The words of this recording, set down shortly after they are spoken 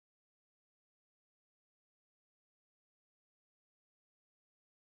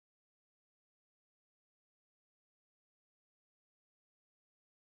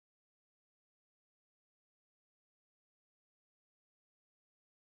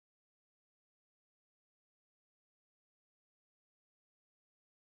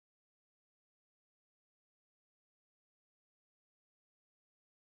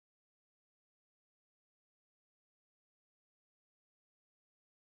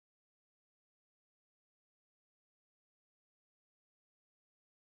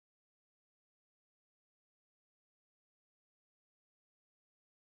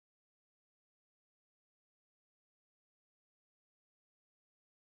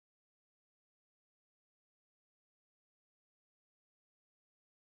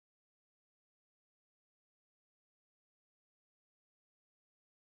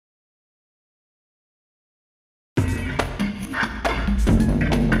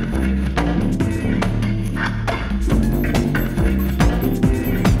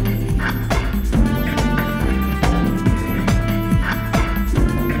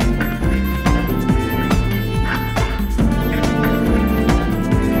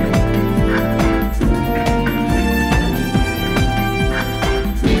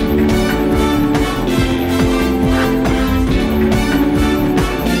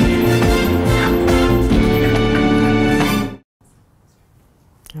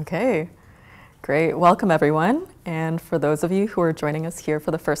Okay, great. Welcome, everyone. And for those of you who are joining us here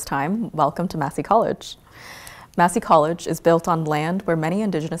for the first time, welcome to Massey College. Massey College is built on land where many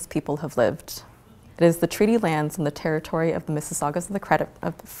Indigenous people have lived. It is the treaty lands in the territory of the Mississaugas of the Credit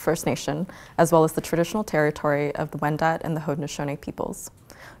of the First Nation, as well as the traditional territory of the Wendat and the Haudenosaunee peoples.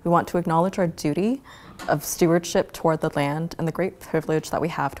 We want to acknowledge our duty of stewardship toward the land and the great privilege that we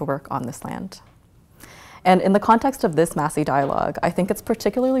have to work on this land. And in the context of this Massey dialogue, I think it's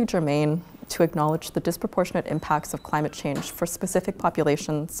particularly germane to acknowledge the disproportionate impacts of climate change for specific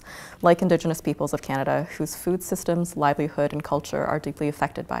populations like Indigenous peoples of Canada, whose food systems, livelihood, and culture are deeply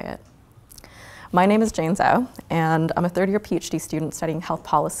affected by it. My name is Zhao, and I'm a third-year PhD student studying health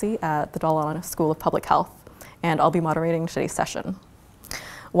policy at the Dalla School of Public Health, and I'll be moderating today's session.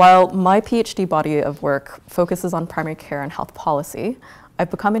 While my PhD body of work focuses on primary care and health policy, I've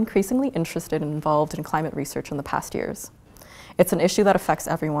become increasingly interested and involved in climate research in the past years. It's an issue that affects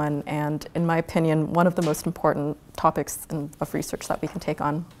everyone, and in my opinion, one of the most important topics of research that we can take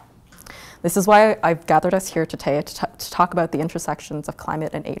on. This is why I've gathered us here today to talk about the intersections of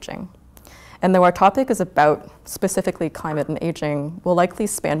climate and aging. And though our topic is about specifically climate and aging, will likely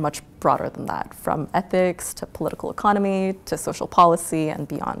span much broader than that, from ethics to political economy to social policy and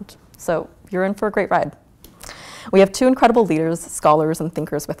beyond. So you're in for a great ride. We have two incredible leaders, scholars, and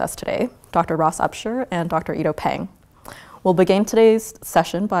thinkers with us today, Dr. Ross Upshur and Dr. Peng. We'll begin today's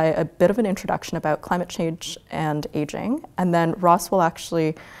session by a bit of an introduction about climate change and aging, and then Ross,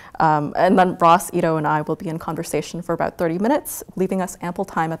 Ido, and I will be in conversation for about 30 minutes, leaving us ample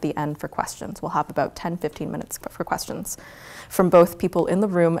time at the end for questions. We'll have about 10-15 minutes for questions from both people in the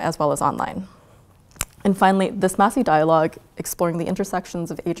room as well as online. And finally, this Massey dialogue exploring the intersections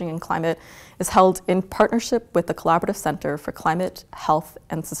of aging and climate is held in partnership with the Collaborative Center for Climate, Health,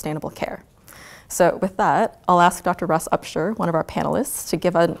 and Sustainable Care. So with that, I'll ask Dr. Ross Upshur, one of our panelists, to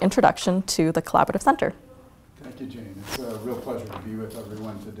give an introduction to the Collaborative Center. Thank you, Jane. It's a real pleasure to be with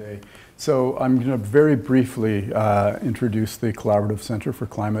everyone today. So I'm going to very briefly introduce the Collaborative Center for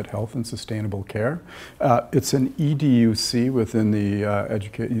Climate, Health, and Sustainable Care. It's an EDUC within the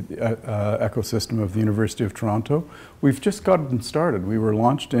ecosystem of the University of Toronto. We've just gotten started. We were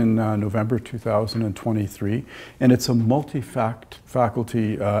launched in November 2023, and it's a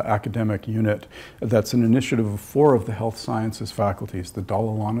multi-faculty academic unit that's an initiative of 4 of the health sciences faculties: the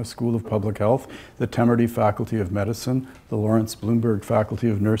Dalla School of Public Health, the Temerty Faculty of Medicine, the Lawrence Bloomberg Faculty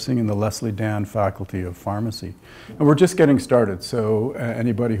of Nursing, and the Leslie Dan Faculty of Pharmacy. And we're just getting started, so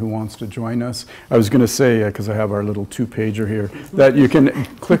anybody who wants to join us, I was going to say, because I have our little 2-pager here, that you can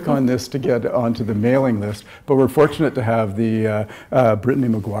click on this to get onto the mailing list, but we're fortunate to have the Brittany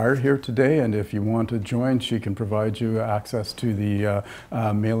McGuire here today, and if you want to join, she can provide you access to the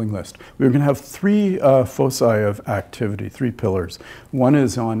mailing list. We're going to have 3 foci of activity, 3 pillars. One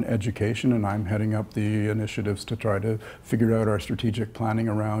is on education, and I'm heading up the initiatives to try to figure out our strategic planning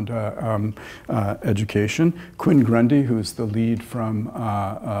around education. Quinn Grundy, who's the lead from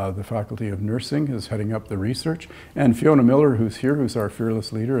the Faculty of Nursing, is heading up the research. And Fiona Miller, who's here, who's our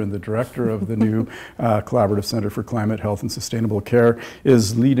fearless leader and the director of the new Collaborative Center for Climate, Health, and Sustainable Care,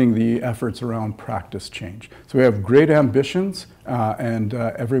 is leading the efforts around practice change. So we have great ambitions, and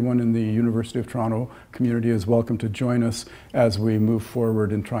everyone in the University of Toronto community is welcome to join us as we move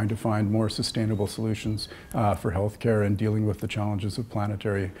forward in trying to find more sustainable solutions for healthcare and dealing with the challenges of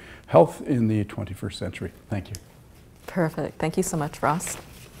planetary health in the 21st century. Thank you. Perfect. Thank you so much, Ross.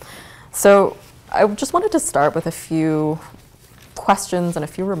 So I just wanted to start with a few questions and a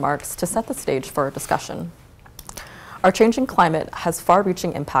few remarks to set the stage for our discussion. Our changing climate has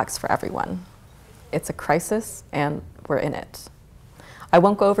far-reaching impacts for everyone. It's a crisis, and we're in it. I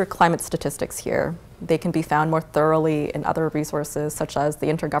won't go over climate statistics here. They can be found more thoroughly in other resources, such as the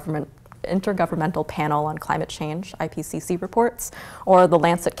Intergovernmental Panel on Climate Change, IPCC reports, or the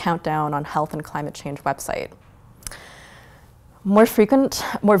Lancet Countdown on Health and Climate Change website. More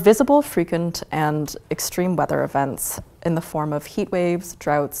visible, frequent, and extreme weather events in the form of heat waves,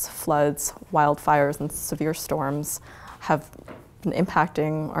 droughts, floods, wildfires, and severe storms have been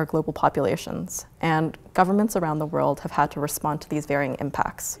impacting our global populations, and governments around the world have had to respond to these varying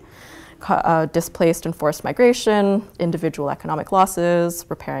impacts. Displaced and forced migration, individual economic losses,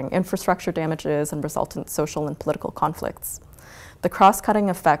 repairing infrastructure damages, and resultant social and political conflicts. The cross-cutting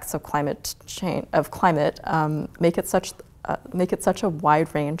effects of climate make it such that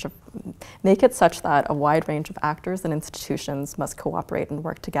a wide range of actors and institutions must cooperate and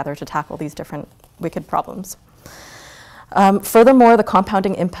work together to tackle these different wicked problems. Furthermore, the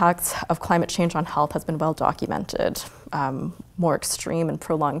compounding impacts of climate change on health has been well documented. More extreme and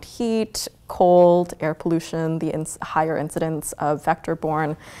prolonged heat, cold, air pollution, the higher incidence of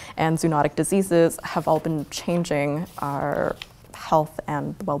vector-borne and zoonotic diseases have all been changing our health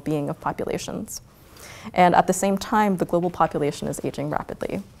and the well-being of populations. And at the same time, the global population is aging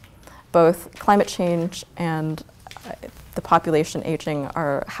rapidly. Both climate change and the population aging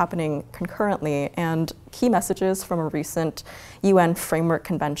are happening concurrently, and key messages from a recent UN Framework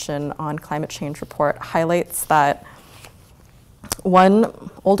Convention on Climate Change report highlights that, one,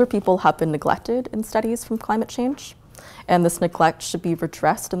 older people have been neglected in studies from climate change, and this neglect should be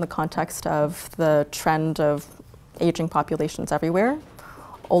redressed in the context of the trend of aging populations everywhere.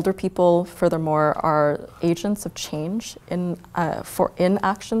 Older people, furthermore, are agents of change in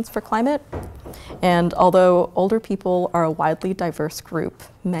actions for climate. And although older people are a widely diverse group,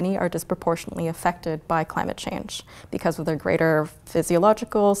 many are disproportionately affected by climate change because of their greater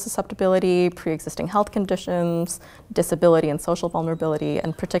physiological susceptibility, pre-existing health conditions, disability and social vulnerability,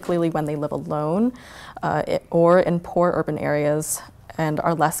 and particularly when they live alone or in poor urban areas and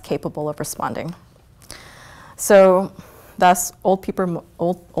are less capable of responding. So, thus,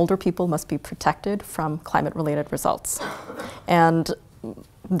 older people must be protected from climate-related results. And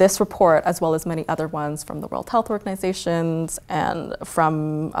this report, as well as many other ones from the World Health Organizations and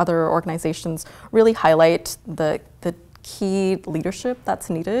from other organizations, really highlight the key leadership that's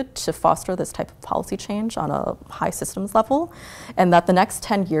needed to foster this type of policy change on a high systems level, and that the next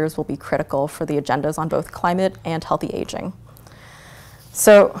 10 years will be critical for the agendas on both climate and healthy aging.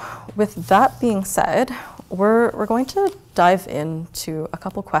 So with that being said, we're going to dive into a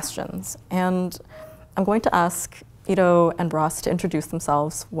couple questions, and I'm going to ask Ido and Ross to introduce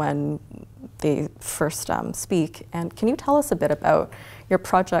themselves when they first speak. And can you tell us a bit about your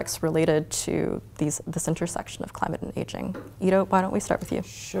projects related to this intersection of climate and aging? Ido, why don't we start with you?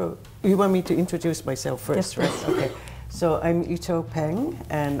 Sure. You want me to introduce myself first, yes, right? Okay. So I'm Peng,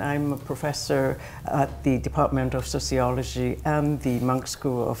 and I'm a professor at the Department of Sociology and the Monk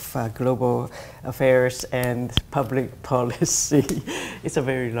School of Global Affairs and Public Policy. It's a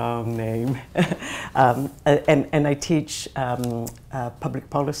very long name. And I teach public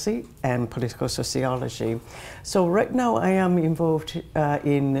policy and political sociology. So right now I am involved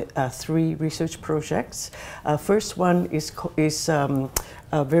in 3 research projects. First one is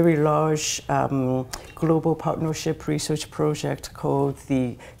a very large global partnership research project called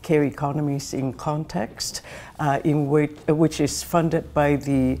the Care Economies in Context, which is funded by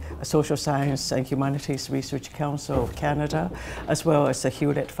the Social Science and Humanities Research Council of Canada, as well as the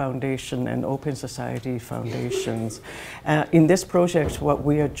Hewlett Foundation and Open Society Foundations. In this project, what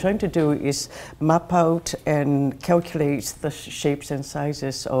we are trying to do is map out and calculate the shapes and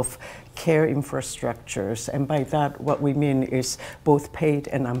sizes of care infrastructures, and by that what we mean is both paid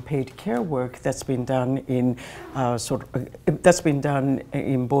and unpaid care work that's been done in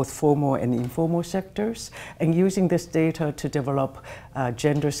both formal and informal sectors, and using this data to develop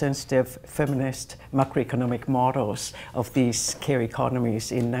gender-sensitive feminist macroeconomic models of these care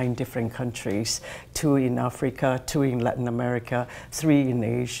economies in 9 different countries, 2 in Africa, 2 in Latin America, 3 in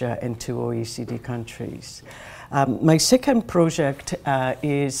Asia, and 2 OECD countries. My second project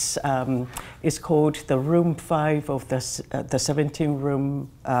is called the Room 5 of the 17-room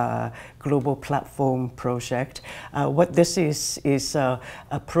Global Platform Project. What this is a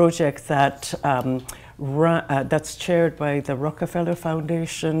project that that's chaired by the Rockefeller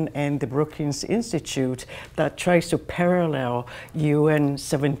Foundation and the Brookings Institute that tries to parallel UN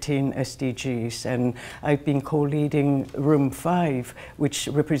 17 SDGs. And I've been co-leading Room 5, which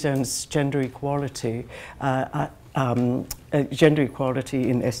represents gender equality. Gender equality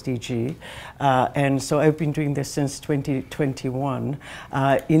in SDG, and so I've been doing this since 2021.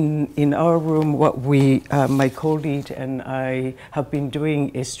 In our room, what my co-lead and I have been doing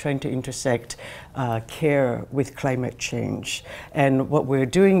is trying to intersect care with climate change, and what we're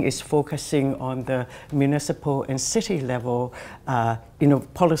doing is focusing on the municipal and city level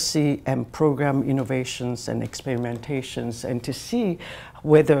policy and program innovations and experimentations, and to see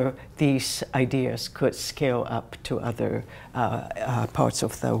whether these ideas could scale up to other parts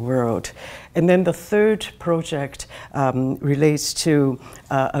of the world. And then the third project relates to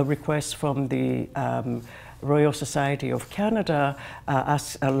a request from the Royal Society of Canada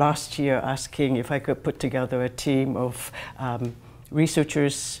last year, asking if I could put together a team of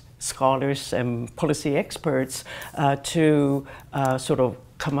researchers, scholars, and policy experts to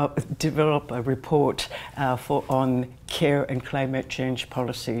develop a report on care and climate change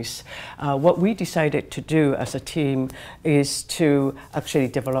policies. What we decided to do as a team is to actually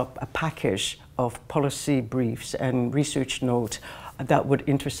develop a package of policy briefs and research notes that would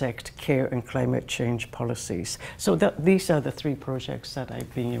intersect care and climate change policies. So these are the 3 projects that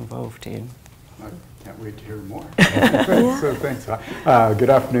I've been involved in. I can't wait to hear more. So thanks. Good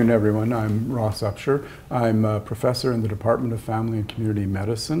afternoon, everyone. I'm Ross Upshur. I'm a professor in the Department of Family and Community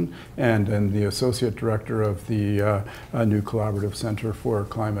Medicine and the Associate Director of the new Collaborative Center for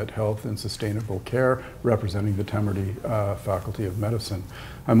Climate, Health and Sustainable Care, representing the Temerty Faculty of Medicine.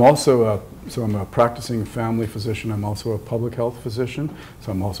 I'm also I'm a practicing family physician. I'm also a public health physician.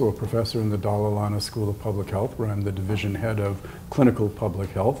 So I'm also a professor in the Dalla Lana School of Public Health, where I'm the division head of clinical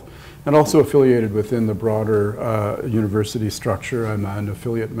public health, and also affiliated within the broader university structure. I'm an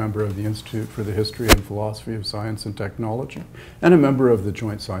affiliate member of the Institute for the History and Philosophy of Science and Technology, and a member of the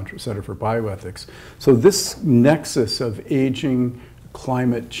Joint Center for Bioethics. So this nexus of aging,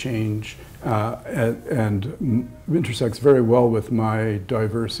 climate change, and intersects very well with my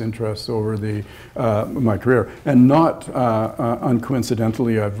diverse interests over my career. And not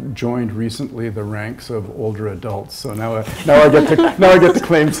uncoincidentally, I've joined recently the ranks of older adults. So now I get to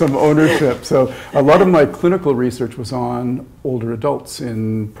claim some ownership. So a lot of my clinical research was on older adults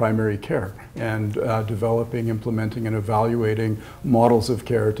in primary care and developing, implementing, and evaluating models of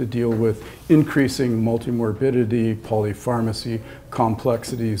care to deal with increasing multimorbidity, polypharmacy,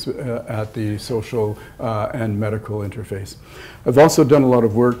 complexities at the social and medical interface. I've also done a lot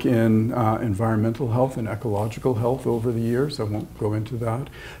of work in environmental health and ecological health over the years. I won't go into that.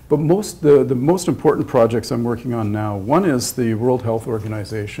 But the most important projects I'm working on now, one is the World Health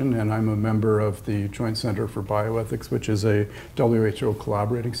Organization, and I'm a member of the Joint Center for Bioethics, which is a WHO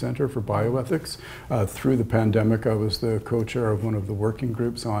collaborating center for bioethics. Through the pandemic, I was the co-chair of one of the working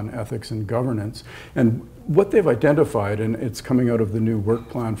groups on ethics and governance. And what they've identified, and it's coming out of the new work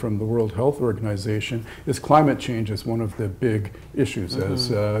plan from the World Health Organization, is climate change as one of the big issues, as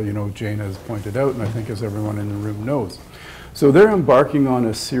Jane has pointed out, and I think as everyone in the room knows. So they're embarking on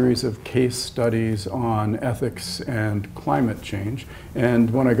a series of case studies on ethics and climate change. And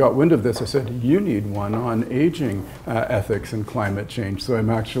when I got wind of this, I said, you need one on aging, ethics and climate change. So I'm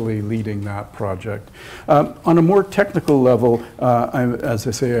actually leading that project. On a more technical level, as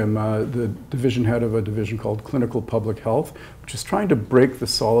I say, I'm the division head of a division called Clinical Public Health, which is trying to break the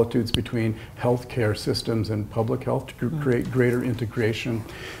solitudes between healthcare systems and public health to create greater integration.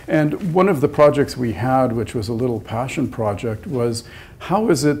 And one of the projects we had, which was a little passion project, was how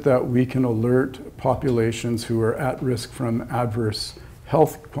is it that we can alert populations who are at risk from adverse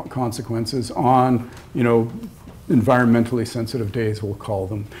health consequences on, environmentally sensitive days, we'll call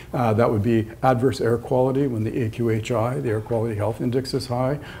them. That would be adverse air quality when the AQHI, the Air Quality Health Index, is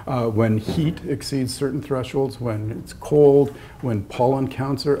high, when heat exceeds certain thresholds, when it's cold, when pollen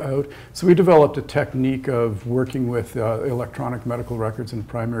counts are out. So we developed a technique of working with electronic medical records in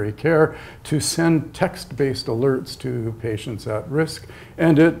primary care to send text-based alerts to patients at risk.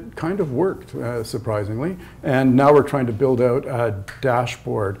 And it kind of worked, surprisingly. And now we're trying to build out a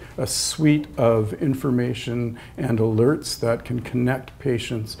dashboard, a suite of information and alerts that can connect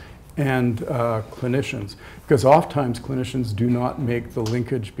patients and clinicians. Because oftentimes clinicians do not make the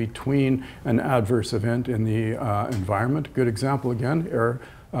linkage between an adverse event in the environment. Good example again, Air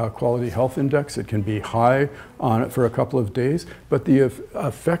Quality Health Index. It can be high on it for a couple of days, but the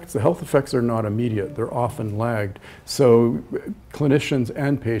health effects are not immediate. They're often lagged. So clinicians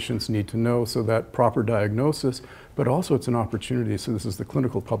and patients need to know so that proper diagnosis, but also it's an opportunity, so this is the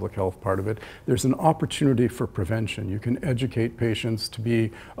clinical public health part of it, there's an opportunity for prevention. You can educate patients to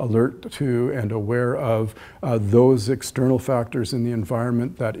be alert to and aware of those external factors in the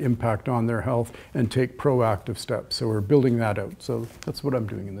environment that impact on their health and take proactive steps. So we're building that out. So that's what I'm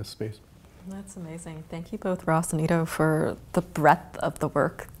doing in this space. That's amazing. Thank you both, Ross and Ito, for the breadth of the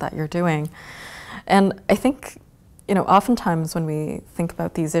work that you're doing. And I think, oftentimes when we think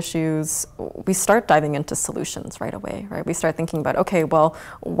about these issues, we start diving into solutions right away, right? We start thinking about, okay, well,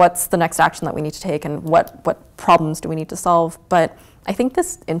 what's the next action that we need to take and what problems do we need to solve? But I think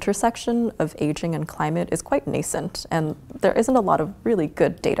this intersection of aging and climate is quite nascent, and there isn't a lot of really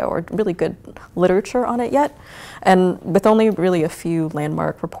good data or really good literature on it yet, and with only really a few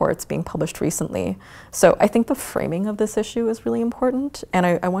landmark reports being published recently. So I think the framing of this issue is really important, and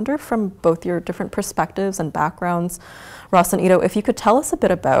I wonder from both your different perspectives and backgrounds, Ross and Ito, if you could tell us a bit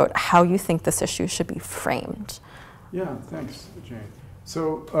about how you think this issue should be framed. Yeah, thanks, Jane.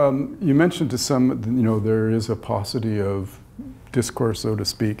 So you mentioned to some, there is a paucity of discourse, so to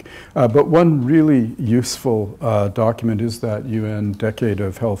speak. But one really useful document is that UN Decade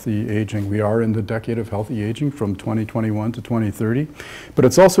of Healthy Aging. We are in the Decade of Healthy Aging from 2021 to 2030, but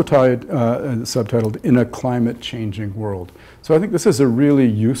it's also subtitled In a Climate Changing World. So I think this is a really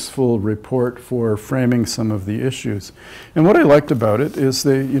useful report for framing some of the issues. And what I liked about it is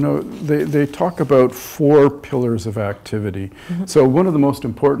they talk about 4 pillars of activity. Mm-hmm. So one of the most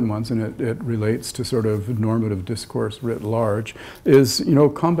important ones, and it relates to sort of normative discourse writ large, is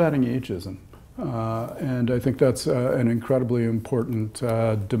combating ageism. And I think that's an incredibly important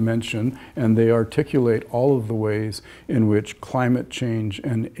dimension, and they articulate all of the ways in which climate change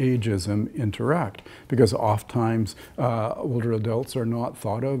and ageism interact, because oftentimes older adults are not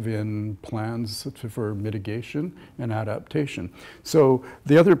thought of in plans for mitigation and adaptation. So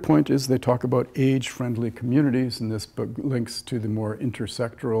the other point is they talk about age-friendly communities, and this book links to the more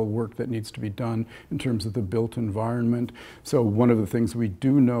intersectoral work that needs to be done in terms of the built environment. So one of the things we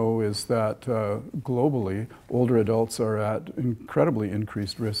do know is that globally, older adults are at incredibly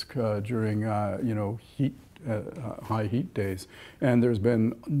increased risk during high heat days. And there's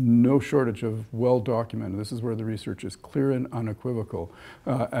been no shortage of well-documented, this is where the research is clear and unequivocal.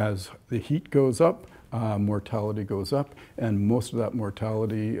 As the heat goes up, mortality goes up, and most of that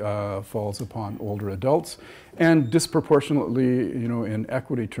mortality falls upon older adults, and disproportionately, in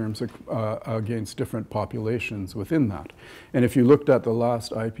equity terms, against different populations within that. And if you looked at the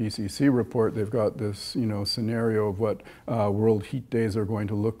last IPCC report, they've got this, scenario of what world heat days are going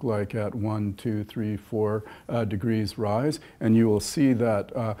to look like at 1, 2, 3, 4 degrees rise, and you will see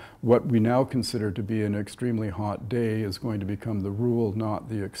that what we now consider to be an extremely hot day is going to become the rule, not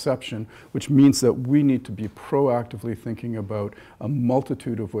the exception, which means that we need to be proactively thinking about a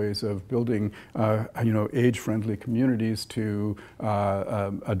multitude of ways of building, age-friendly communities to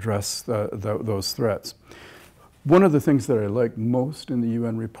address those threats. One of the things that I like most in the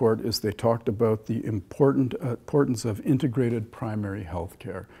UN report is they talked about the importance of integrated primary health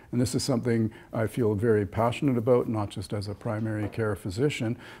care. And this is something I feel very passionate about, not just as a primary care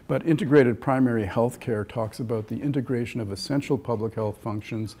physician, but integrated primary health care talks about the integration of essential public health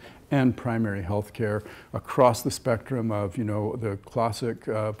functions and primary health care across the spectrum of, the classic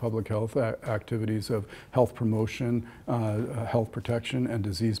public health activities of health promotion, health protection, and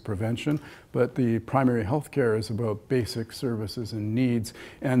disease prevention. But the primary health care is about basic services and needs,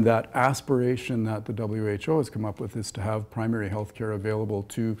 and that aspiration that the WHO has come up with is to have primary health care available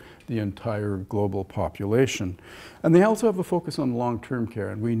to the entire global population. And they also have a focus on long-term care,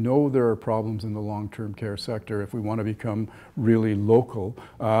 and we know there are problems in the long-term care sector if we want to become really local.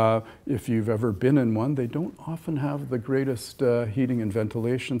 If you've ever been in one, they don't often have the greatest heating and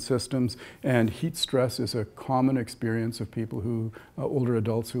ventilation systems, and heat stress is a common experience of people who, older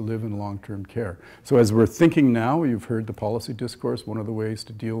adults who live in long-term care. So as we're thinking now, you've heard the policy discourse, one of the ways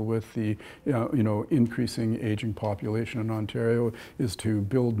to deal with the increasing aging population in Ontario is to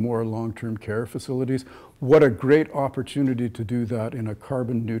build more long-term care facilities. What a great opportunity to do that in a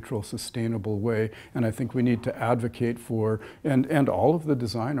carbon neutral, sustainable way. And I think we need to advocate for, and all of the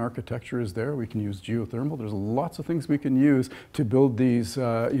design architecture is there. We can use geothermal. There's lots of things we can use to build these,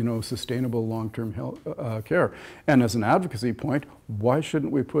 sustainable long-term health care. And as an advocacy point, why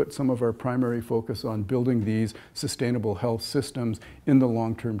shouldn't we put some of our primary focus on building these sustainable health systems in the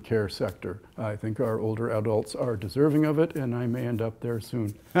long-term care sector? I think our older adults are deserving of it, and I may end up there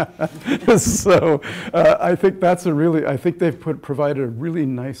soon. So I think that's I think they've provided a really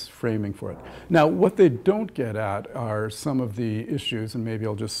nice framing for it. Now, what they don't get at are some of the issues, and maybe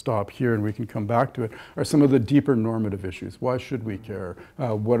I'll just stop here and we can come back to it, are some of the deeper normative issues. Why should we care?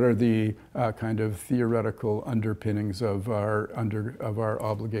 What are the kind of theoretical underpinnings of our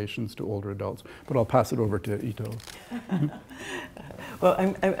obligations to older adults? But I'll pass it over to Ito. Well,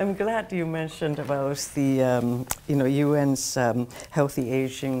 I'm glad you mentioned about the UN's healthy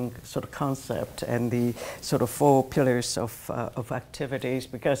aging sort of concept and the sort of 4 pillars of activities,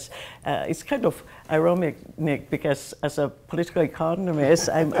 because it's kind of ironic, Nick, because as a political economist,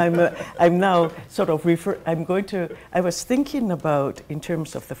 I'm now sort of I was thinking about, in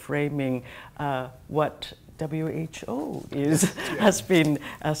terms of the framing, what WHO has been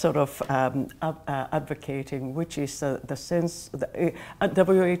sort of advocating, which is the sense that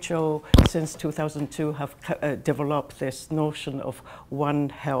WHO since 2002 have developed this notion of one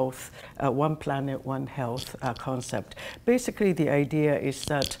health, one planet, one health concept. Basically, the idea is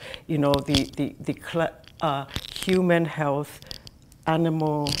that the human health,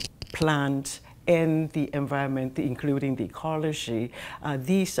 animal, plant, and the environment, including the ecology,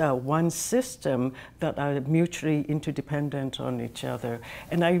 these are one system that are mutually interdependent on each other.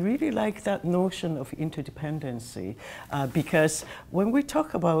 And I really like that notion of interdependency, because when we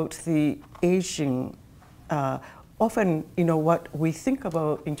talk about the aging often, what we think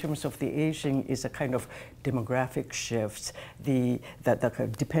about in terms of the aging is a kind of demographic shift, the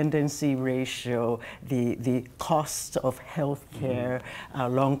dependency ratio, the cost of health care,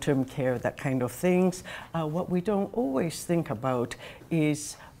 long-term care, that kind of things. What we don't always think about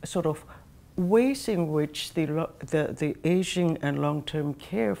is sort of ways in which the aging and long-term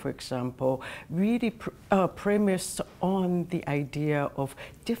care, for example, really premised on the idea of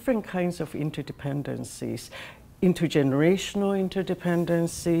different kinds of interdependencies, intergenerational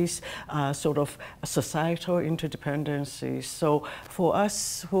interdependencies, sort of societal interdependencies. So for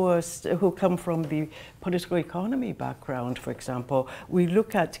us who come from the political economy background, for example, we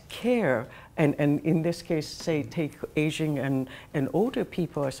look at care, and in this case, say, take aging and older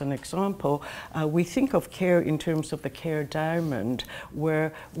people as an example, we think of care in terms of the care diamond,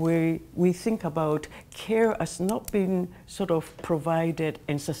 where we think about care as not being sort of provided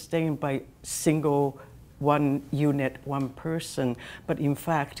and sustained by one unit, one person, but in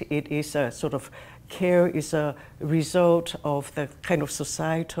fact it is a sort of care is a result of the kind of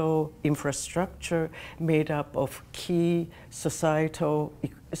societal infrastructure made up of key societal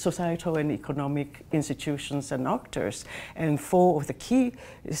and economic institutions and actors. And four of the key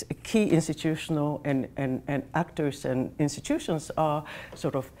institutional and actors and institutions are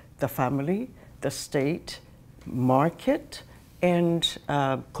sort of the family, the state, market, and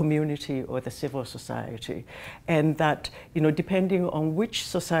community or the civil society. And that, depending on which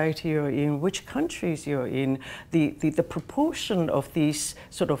society you're in, which countries you're in, the proportion of these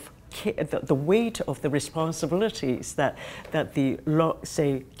sort of the weight of the responsibilities that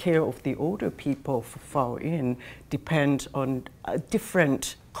say care of the older people fall in depend on a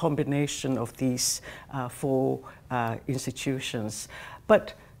different combination of these four institutions.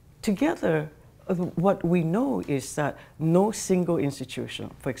 But together, what we know is that no single institution,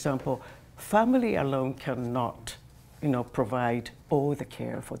 for example, family alone cannot, provide all the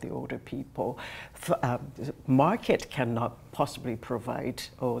care for the older people. Market cannot possibly provide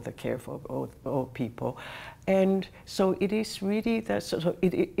all the care for all people. And so it is really that sort of,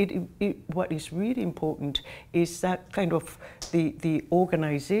 what is really important is that kind of the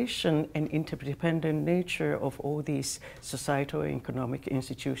organization and interdependent nature of all these societal and economic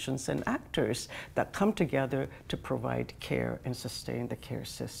institutions and actors that come together to provide care and sustain the care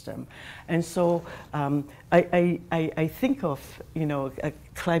system. And so I think of,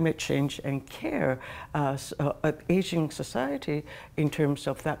 climate change and care, aging society in terms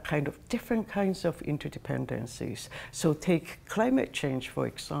of that kind of different kinds of interdependencies. So take climate change, for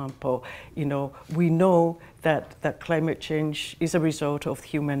example. We know that climate change is a result of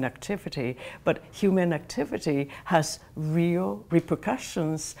human activity, but human activity has real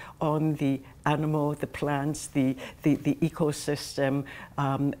repercussions on the animal, the plants, the ecosystem,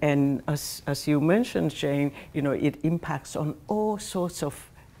 and as you mentioned, Jane, it impacts on all sorts of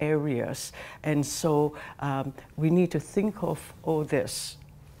areas. And so we need to think of all this,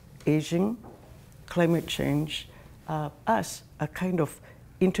 aging, climate change, as a kind of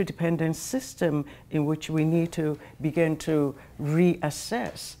interdependent system in which we need to begin to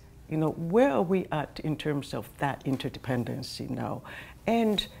reassess, where are we at in terms of that interdependency now,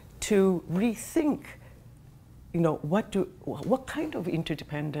 and to rethink, what kind of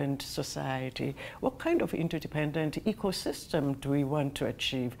interdependent society, what kind of interdependent ecosystem do we want to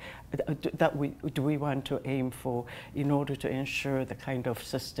achieve, do we want to aim for in order to ensure the kind of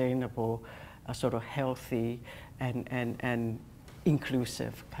sustainable, sort of healthy and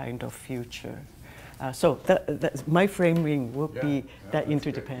inclusive kind of future. So that's my framing will be that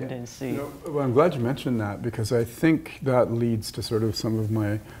interdependency. Yeah. Well, I'm glad you mentioned that, because I think that leads to sort of some of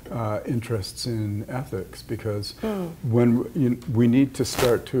my interests in ethics, because when we need to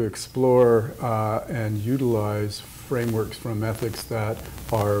start to explore and utilize frameworks from ethics that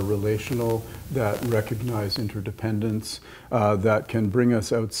are relational, that recognize interdependence, that can bring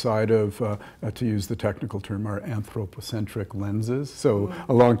us outside of, to use the technical term, our anthropocentric lenses. So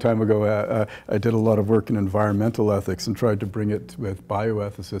a long time ago, I did a lot of work in environmental ethics and tried to bring it with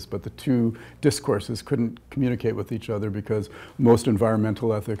bioethicists, but the two discourses couldn't communicate with each other, because most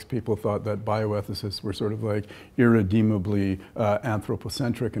environmental ethics people thought that bioethicists were sort of like irredeemably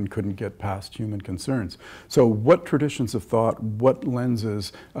anthropocentric and couldn't get past human concerns. So what traditions of thought, what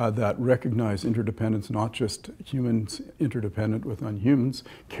lenses that recognize interdependence, not just humans interdependent with unhumans.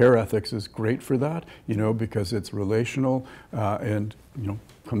 Care ethics is great for that, because it's relational and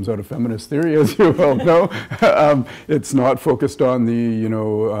comes out of feminist theory, as you well know. It's not focused on the,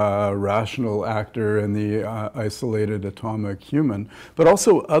 rational actor and the isolated atomic human, but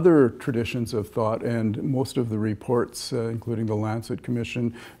also other traditions of thought. And most of the reports, including the Lancet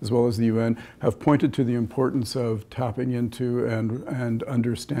Commission, as well as the UN, have pointed to the importance of tapping into and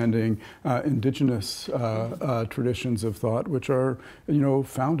understanding indigenous traditions of thought, which are,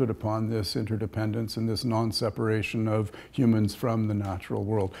 founded upon this interdependence and this non-separation of humans from the natural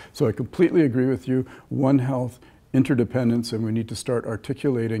world. So I completely agree with you. One health, interdependence, and we need to start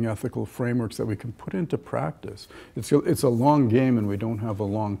articulating ethical frameworks that we can put into practice. It's a long game and we don't have a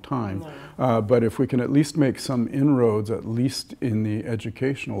long time, but if we can at least make some inroads, at least in the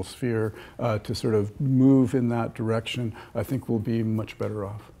educational sphere, to sort of move in that direction, I think we'll be much better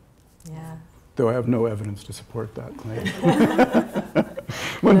off. Yeah. Though I have no evidence to support that claim.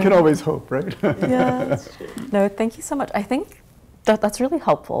 One can always hope, right? Yeah. No, thank you so much. I think that's really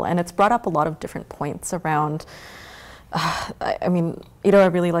helpful, and it's brought up a lot of different points around, I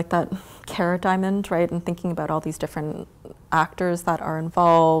really like that carrot diamond, right, and thinking about all these different actors that are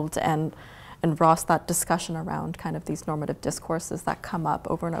involved, and Ross, that discussion around kind of these normative discourses that come up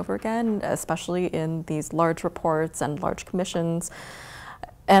over and over again, especially in these large reports and large commissions,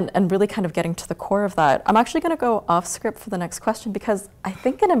 and really kind of getting to the core of that. I'm actually going to go off script for the next question, because I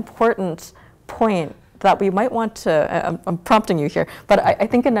think an important point that we might want to, I'm prompting you here, but I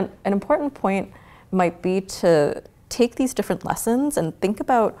think an important point might be to take these different lessons and think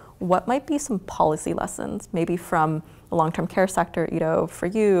about what might be some policy lessons, maybe from the long-term care sector, for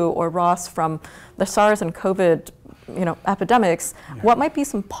you, or Ross, from the SARS and COVID, epidemics. Yeah. What might be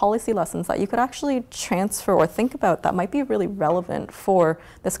some policy lessons that you could actually transfer or think about that might be really relevant for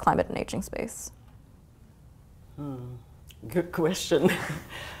this climate and aging space? Good question.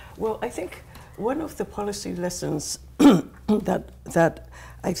 Well, I think one of the policy lessons that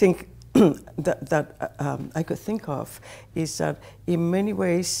I think I could think of is that in many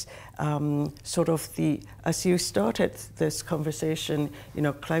ways, as you started this conversation,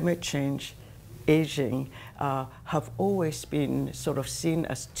 climate change, aging, have always been sort of seen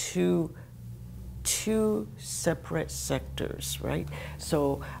as two separate sectors, right?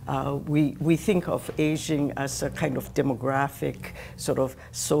 So we think of aging as a kind of demographic, sort of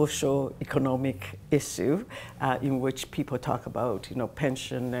socio-economic issue in which people talk about,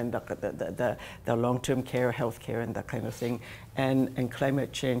 pension and the long-term care, healthcare, and that kind of thing, and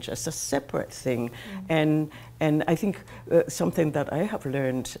climate change as a separate thing. Mm-hmm. And I think something that I have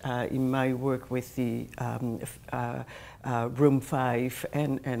learned in my work with the Room 5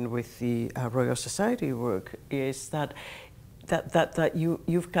 and with the Royal Society work is that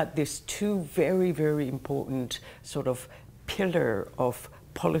you've got these two very, very important sort of pillar of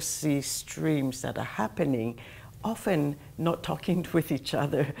policy streams that are happening, often not talking with each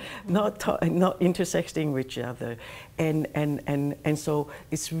other, not intersecting with each other, and so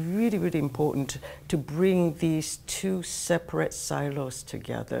it's really, really important to bring these two separate silos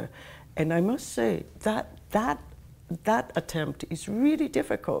together. And I must say that attempt is really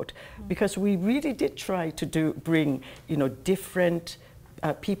difficult, because we really did try to bring different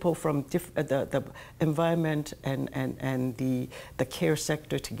people from the environment and the care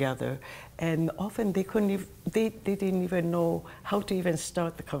sector together, and often they didn't even know how to even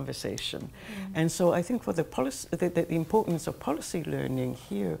start the conversation. And so I think for the policy, the importance of policy learning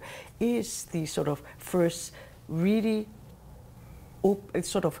here is the sort of first really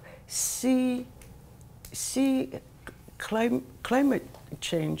sort of see climate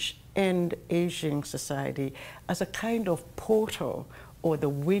change and aging society as a kind of portal or the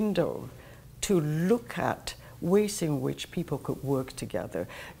window to look at ways in which people could work together,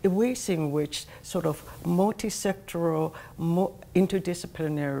 ways in which sort of multi-sectoral,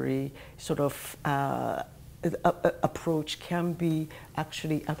 interdisciplinary sort of approach can be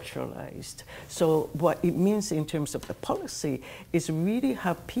actually actualized. So what it means in terms of the policy is really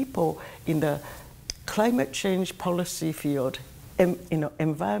have people in the climate change policy field,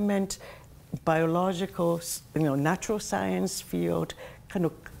 environment, biological, natural science field, kind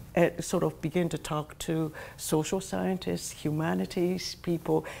of sort of begin to talk to social scientists, humanities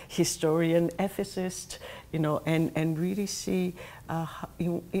people, historian, ethicists, and really see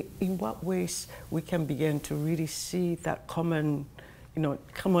in what ways we can begin to really see that common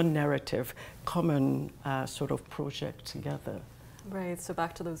narrative, common sort of project together. Right, so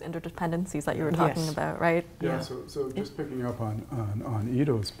back to those interdependencies that you were talking about, right? Yeah, so just picking up on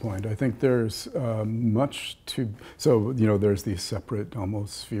Ito's point, I think there's much to, so, there's these separate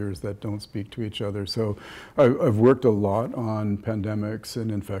almost spheres that don't speak to each other. So I've worked a lot on pandemics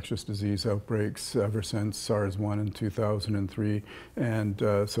and infectious disease outbreaks ever since SARS-1 in 2003. And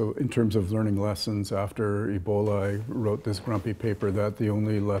so in terms of learning lessons after Ebola, I wrote this grumpy paper that the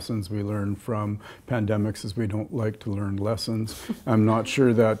only lessons we learn from pandemics is we don't like to learn lessons. I'm not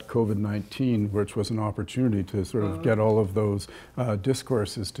sure that COVID-19, which was an opportunity to sort of get all of those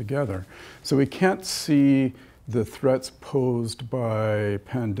discourses together. So we can't see the threats posed by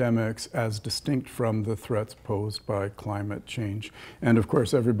pandemics as distinct from the threats posed by climate change. And of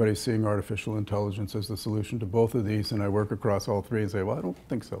course, everybody's seeing artificial intelligence as the solution to both of these, and I work across all three and say, well, I don't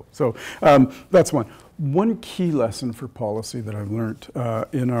think so. So that's one. One key lesson for policy that I've learned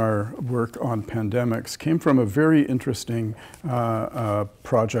in our work on pandemics came from a very interesting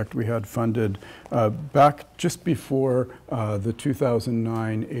project we had funded back just before the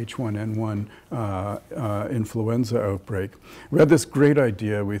 2009 H1N1 influenza outbreak. We had this great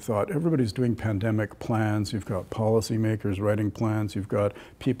idea. We thought everybody's doing pandemic plans. You've got policymakers writing plans. You've got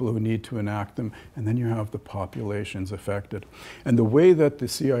people who need to enact them. And then you have the populations affected. And the way that the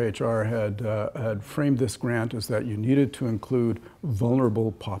CIHR had framed this grant is that you needed to include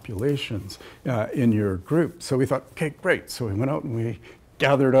vulnerable populations in your group. So we thought, okay, great. So we went out and we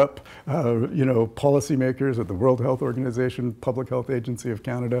gathered up, policymakers at the World Health Organization, Public Health Agency of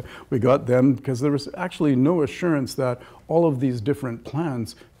Canada. We got them because there was actually no assurance that all of these different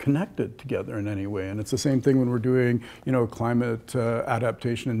plans connected together in any way. And it's the same thing when we're doing, climate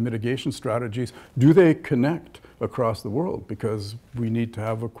adaptation and mitigation strategies. Do they connect across the world? Because we need to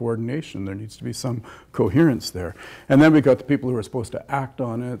have a coordination. There needs to be some coherence there. And then we got the people who are supposed to act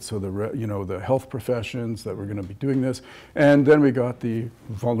on it, so the health professions that were going to be doing this. And then we got the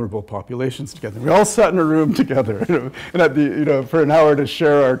vulnerable populations together. We all sat in a room together, and at the, for an hour to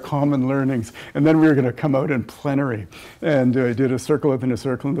share our common learnings. And then we were going to come out in plenary. And I did a circle within a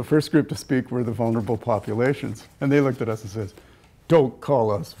circle, and the first group to speak were the vulnerable populations. And they looked at us and said, "Don't call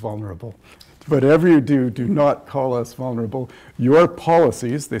us vulnerable. Whatever you do, do not call us vulnerable. Your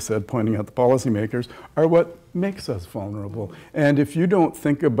policies," they said, pointing at the policymakers, "are what makes us vulnerable. And if you don't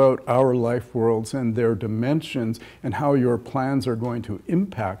think about our life worlds and their dimensions and how your plans are going to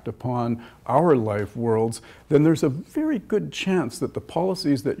impact upon our life worlds, then there's a very good chance that the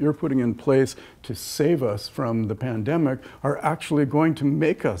policies that you're putting in place to save us from the pandemic are actually going to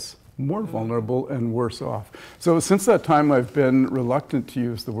make us more vulnerable and worse off." So since that time, I've been reluctant to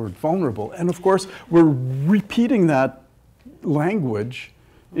use the word vulnerable. And of course, we're repeating that language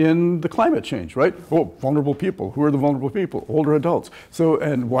in the climate change, right? Oh, vulnerable people. Who are the vulnerable people? Older adults. So,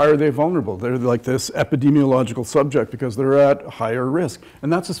 and why are they vulnerable? They're like this epidemiological subject because they're at higher risk.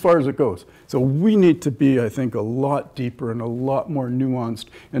 And that's as far as it goes. So we need to be, I think, a lot deeper and a lot more nuanced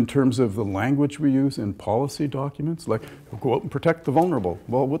in terms of the language we use in policy documents, like go out and protect the vulnerable.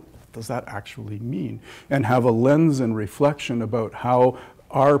 Well, what does that actually mean? And have a lens and reflection about how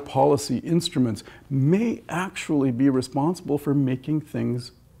our policy instruments may actually be responsible for making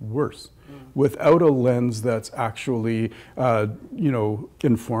things worse without a lens that's actually,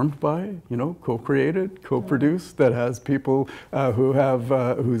 informed by, co-created, co-produced, that has people who have,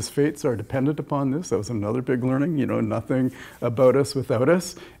 whose fates are dependent upon this. That was another big learning, nothing about us without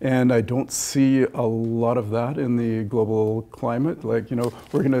us. And I don't see a lot of that in the global climate. Like,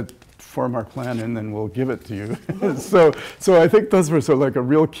 we're going to form our plan and then we'll give it to you. So I think those were like a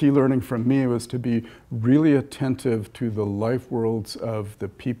real key learning from me, was to be really attentive to the life worlds of the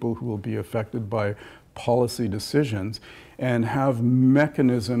people who will be affected by policy decisions and have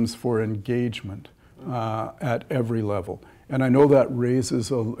mechanisms for engagement at every level. And I know that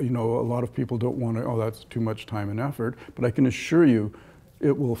raises, a lot of people don't want to, oh, that's too much time and effort, but I can assure you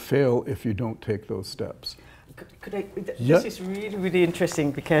it will fail if you don't take those steps. Could I, this is really, really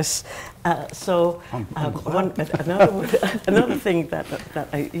interesting because, another thing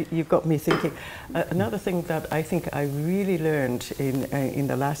that you got me thinking, another thing that I think I really learned in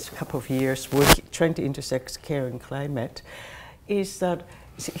the last couple of years trying to intersect care and climate is that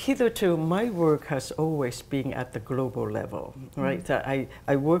hitherto my work has always been at the global level, right?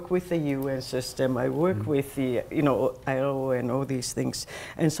 I work with the UN system, I work with the ILO and all these things,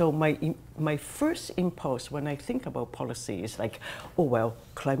 and so my first impulse when I think about policy is like, oh well,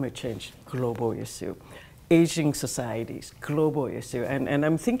 climate change, global issue, aging societies, global issue, and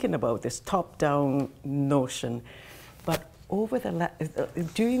I'm thinking about this top-down notion, but over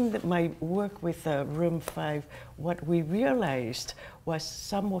during my work with Room 5, what we realized was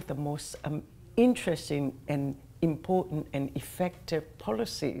some of the most interesting and important and effective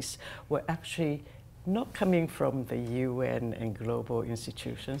policies were actually not coming from the UN and global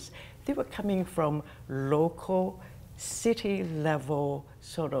institutions. They were coming from local, city-level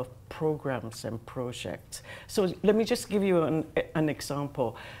sort of programs and projects. So let me just give you an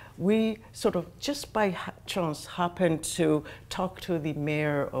example. We sort of, just by chance, happened to talk to the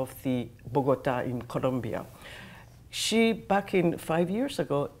mayor of the Bogota in Colombia. She, back in 5 years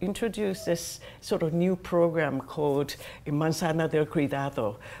ago, introduced this sort of new program called Manzana del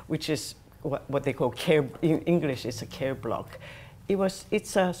Cuidado, which is what they call care, in English, it's a care block.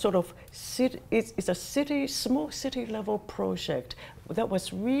 It's a sort of it's a small city level project that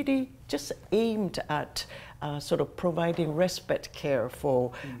was really just aimed at sort of providing respite care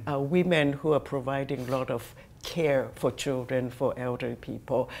for women who are providing a lot of care for children, for elderly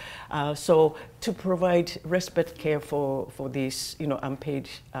people. So to provide respite care for these, unpaid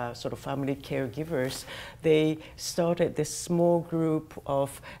sort of family caregivers, they started this small group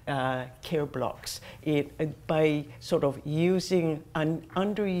of care blocks by sort of using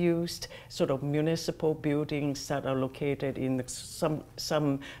underused sort of municipal buildings that are located in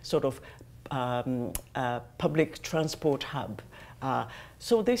some sort of public transport hub.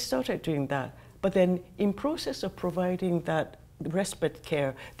 So they started doing that. But then in process of providing that respite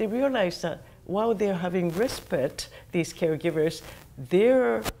care, they realized that while they're having respite, these caregivers,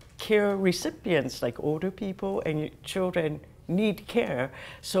 their care recipients, like older people and children, need care.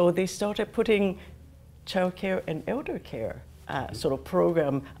 So they started putting childcare and elder care sort of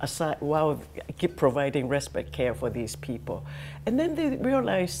program aside while providing respite care for these people. And then they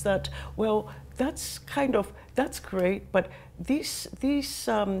realized that, well, that's great, but these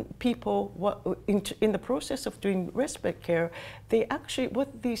people, in the process of doing respite care, they actually,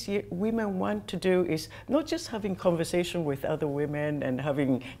 what these women want to do is not just having conversation with other women and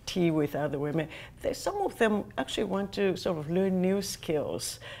having tea with other women. Some of them actually want to sort of learn new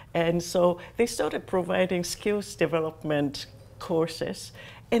skills. And so they started providing skills development courses,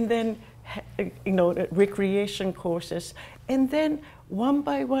 and then recreation courses, and then one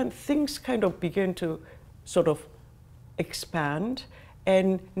by one things kind of begin to sort of expand,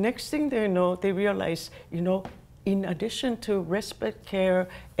 and next thing they know, they realize, in addition to respite care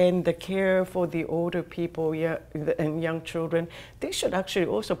and the care for the older people and young children, they should actually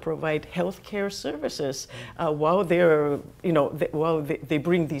also provide health care services while they're, while they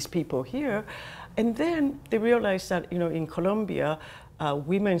bring these people here. And then they realize that, in Colombia,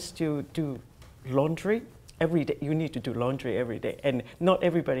 women still do laundry every day. You need to do laundry every day, and not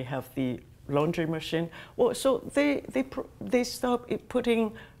everybody have the laundry machine. Well, so they start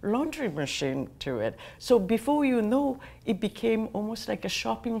putting laundry machine to it. So before you know, it became almost like a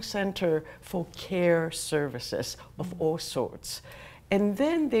shopping center for care services of all sorts. And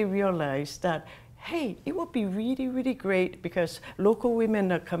then they realized that, hey, it would be really, really great, because local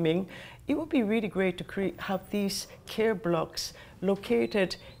women are coming. It would be really great to have these care blocks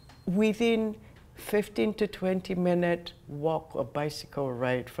located within 15 to 20 minute walk or bicycle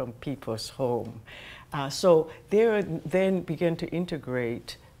ride from people's home. So they then began to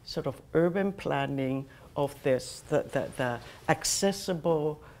integrate sort of urban planning of this, the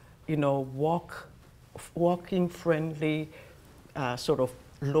accessible, walking friendly, sort of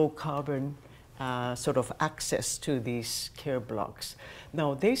low carbon sort of access to these care blocks.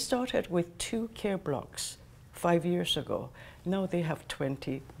 Now, they started with 2 care blocks 5 years ago. Now they have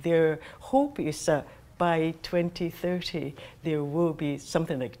 20. Their hope is by 2030, there will be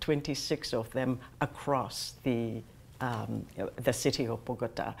something like 26 of them across the city of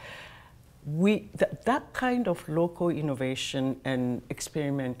Bogota. That kind of local innovation and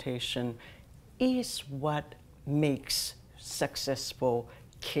experimentation is what makes successful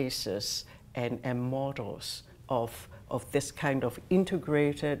cases and models of this kind of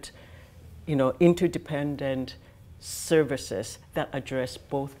integrated, interdependent services that address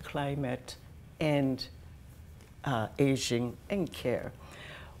both climate and aging and care.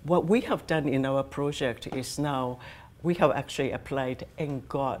 What we have done in our project is now we have actually applied and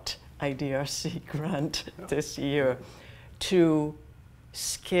got IDRC grant this year to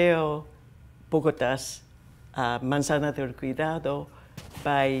scale Bogota's Manzana del Cuidado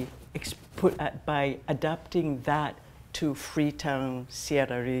by adapting that to Freetown,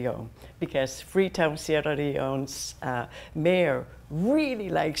 Sierra Leone, because Freetown, Sierra Leone's mayor really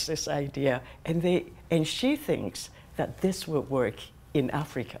likes this idea, and she thinks that this will work in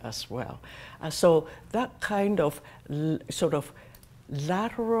Africa as well. So that kind of sort of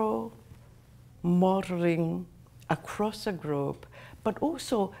lateral modeling across the globe, but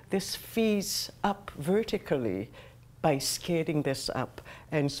also this feeds up vertically by scaling this up.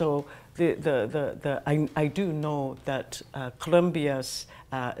 And so I do know that Colombia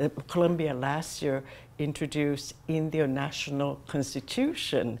last year introduced in their national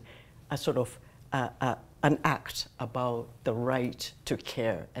constitution a sort of an act about the right to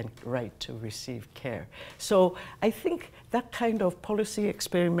care and right to receive care. So I think that kind of policy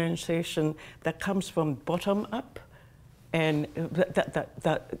experimentation that comes from bottom up, and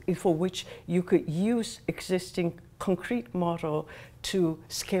for which you could use existing concrete model to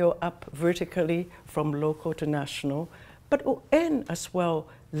scale up vertically from local to national, and as well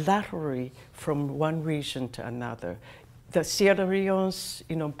laterally from one region to another. The Sierra Leone's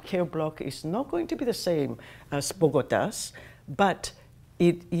care block is not going to be the same as Bogota's, but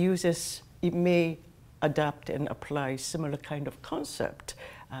it may adapt and apply similar kind of concept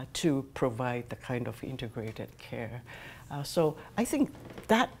to provide the kind of integrated care. So I think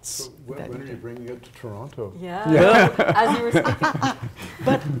that's... So when are you bringing it to Toronto? Yeah, well, as you were speaking.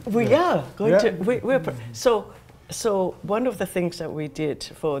 But we are going to... So one of the things that we did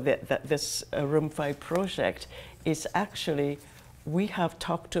for this Room 5 project is actually we have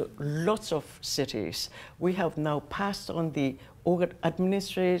talked to lots of cities. We have now passed on the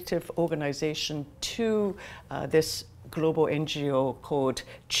administrative organization to this global NGO called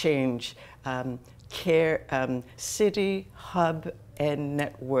Change, City Hub and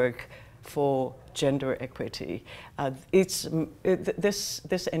Network for Gender Equity. This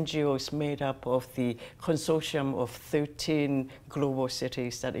NGO is made up of the consortium of 13 global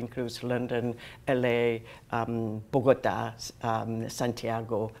cities that includes London, LA, Bogota,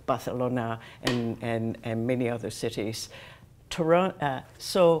 Santiago, Barcelona, and many other cities.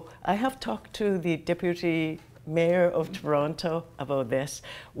 So I have talked to the deputy mayor of Toronto about this.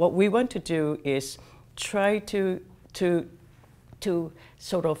 What we want to do is try to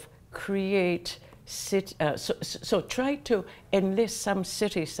sort of create, try to enlist some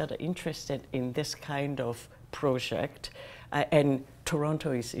cities that are interested in this kind of project, and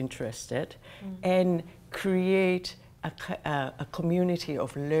Toronto is interested, and create a community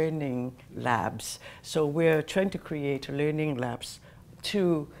of learning labs. So we're trying to create learning labs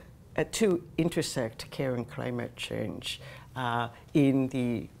to intersect care and climate change in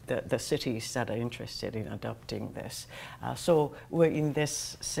the cities that are interested in adopting this. So we're in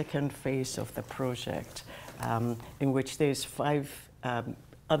this second phase of the project, in which there's 5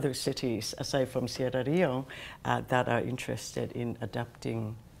 other cities, aside from Sierra Leone, that are interested in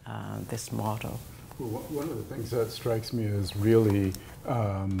adopting this model. Well, one of the things that strikes me as really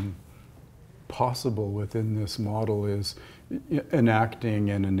possible within this model is enacting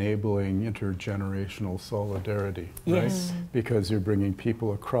and enabling intergenerational solidarity, yes, right? Because you're bringing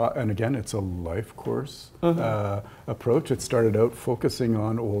people across, and again, it's a life course approach. It started out focusing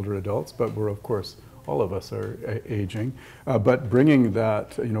on older adults, but we're, of course, all of us are aging. But bringing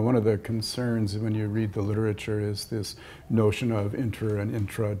that, one of the concerns when you read the literature is this notion of inter and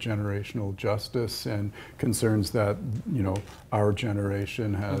intra-generational justice, and concerns that, our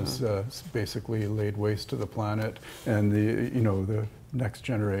generation has basically laid waste to the planet, and the next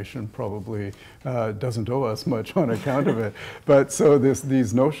generation probably doesn't owe us much on account of it. But so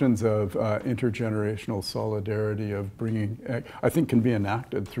these notions of intergenerational solidarity, of bringing, I think can be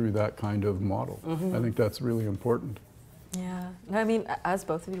enacted through that kind of model. I think that's really important. Yeah, no, I mean, as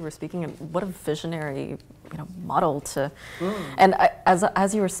both of you were speaking, what a visionary, model to. And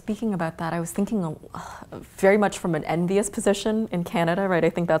as you were speaking about that, I was thinking very much from an envious position in Canada, right? I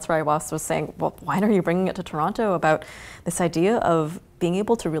think that's where I was saying, well, why are you bringing it to Toronto, about this idea of being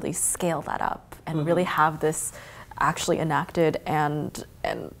able to really scale that up and really have this actually enacted and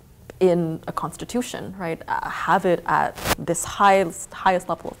in a constitution, right? Have it at this highest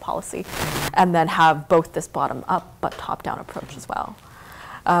level of policy, and then have both this bottom-up but top-down approach as well.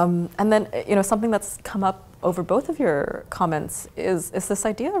 And then, something that's come up over both of your comments is this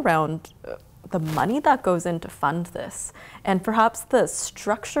idea around the money that goes in to fund this, and perhaps the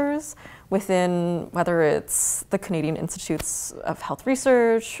structures within, whether it's the Canadian Institutes of Health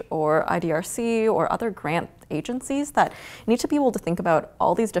Research or IDRC or other grant agencies, that need to be able to think about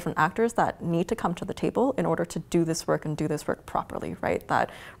all these different actors that need to come to the table in order to do this work and do this work properly, right? That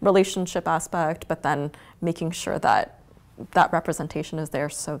relationship aspect, but then making sure that that representation is there,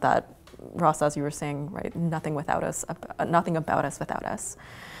 so that, Ross, as you were saying, right, nothing about us without us.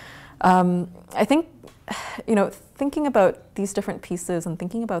 I think, thinking about these different pieces and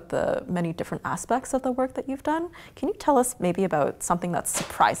thinking about the many different aspects of the work that you've done, can you tell us maybe about something that's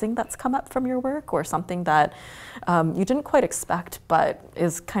surprising that's come up from your work, or something that you didn't quite expect but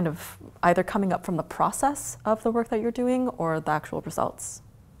is kind of either coming up from the process of the work that you're doing or the actual results?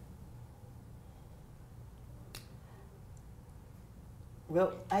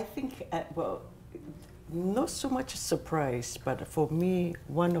 Well, I think, not so much a surprise, but for me,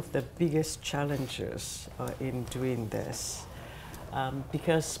 one of the biggest challenges in doing this,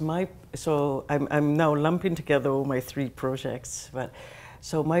 because I'm now lumping together all my 3 projects, but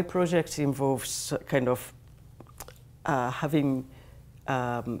so my project involves kind of having,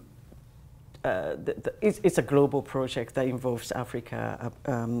 it's a global project that involves Africa,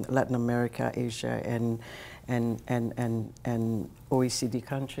 Latin America, Asia, and OECD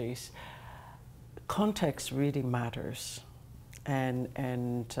countries. Context really matters, and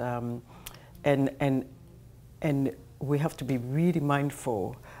we have to be really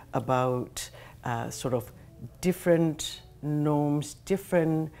mindful about sort of different norms,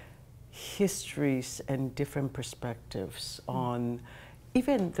 different histories, and different perspectives on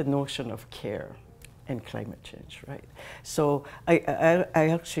even the notion of care and climate change, right? So I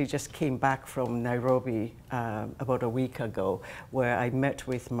actually just came back from Nairobi about a week ago, where I met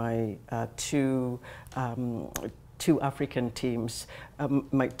with my two African teams.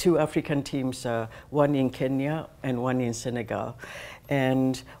 My 2 African teams, one in Kenya and one in Senegal.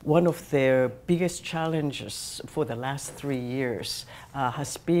 And one of their biggest challenges for the last 3 years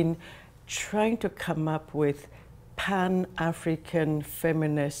has been trying to come up with pan-African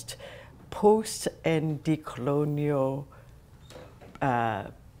feminist post and decolonial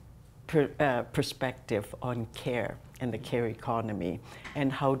perspective on care and the care economy,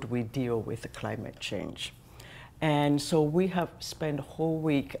 and how do we deal with the climate change. And so we have spent a whole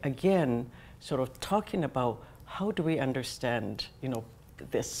week again sort of talking about how do we understand,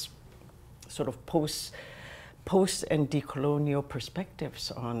 this sort of post and decolonial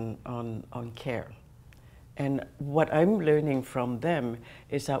perspectives on care. And what I'm learning from them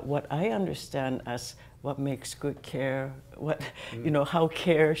is that what I understand as what makes good care, how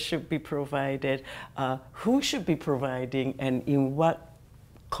care should be provided, who should be providing, and in what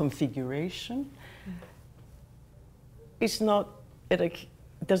configuration, does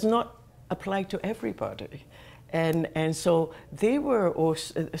not apply to everybody. And so they were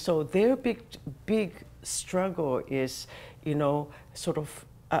also, so their big struggle is, sort of,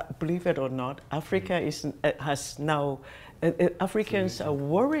 believe it or not, Africa has now, Africans are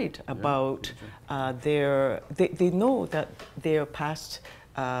worried about they know that they're past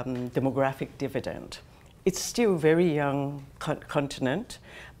demographic dividend. It's still a very young continent,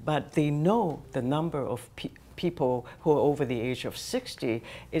 but they know the number of people who are over the age of 60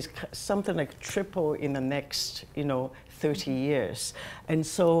 is something like triple in the next, 30 years. And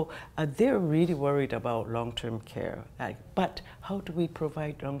so they're really worried about long-term care. But how do we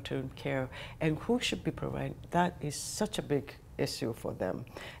provide long-term care, and who should be providing? That is such a big issue for them.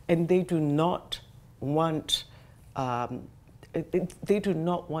 And they do not want, to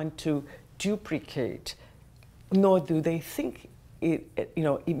duplicate, nor do they think it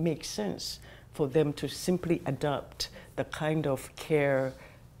makes sense for them to simply adopt the kind of care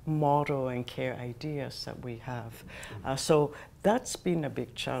model and care ideas that we have. So that's been a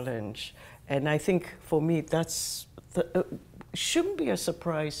big challenge. And I think for me, that's shouldn't be a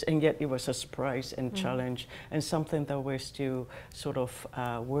surprise, and yet it was a surprise and challenge, and something that we're still sort of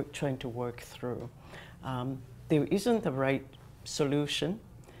trying to work through. There isn't the right solution,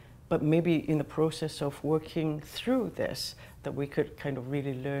 but maybe in the process of working through this, that we could kind of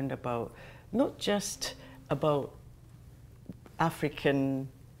really learn about, not just about African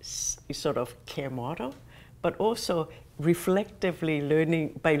sort of care model, but also reflectively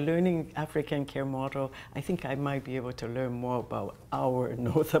learning African care model, I think I might be able to learn more about our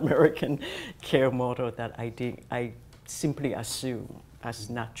North American care model that I simply assume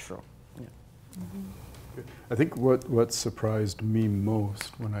as natural. Yeah. Mm-hmm. I think what surprised me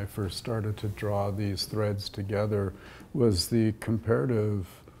most when I first started to draw these threads together was the comparative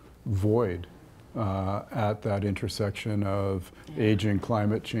void at that intersection of aging,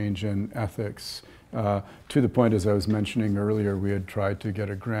 climate change, and ethics. To the point, as I was mentioning earlier, we had tried to get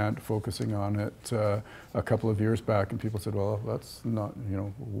a grant focusing on it a couple of years back, and people said, well, that's not,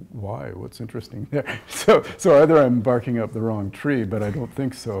 why? What's interesting there? So either I'm barking up the wrong tree, but I don't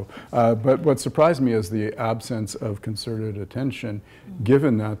think so. But what surprised me is the absence of concerted attention,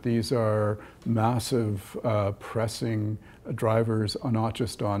 given that these are massive, pressing drivers, not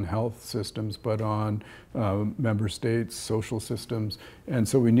just on health systems, but on member states, social systems. And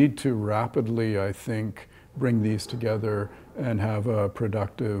so we need to rapidly, I think, bring these together and have a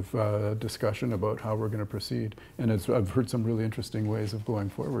productive discussion about how we're going to proceed. And I've heard some really interesting ways of going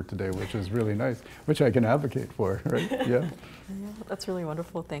forward today, which is really nice, which I can advocate for, right? Yeah. Yeah, that's really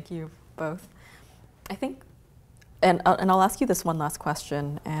wonderful. Thank you both. I think and I'll ask you this one last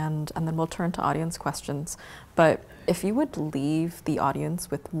question, and then we'll turn to audience questions. But if you would leave the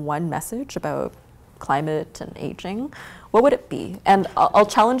audience with one message about climate and aging, what would it be? And I'll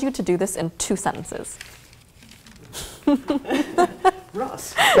challenge you to do this in 2 sentences.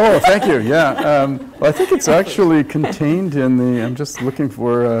 Ross. Oh, thank you. Yeah. Well, I think it's actually contained in the, I'm just looking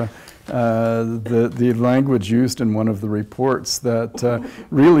for the language used in one of the reports that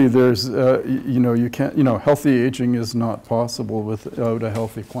really there's, you can't, healthy aging is not possible without a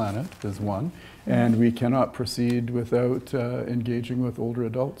healthy planet, is one. And we cannot proceed without engaging with older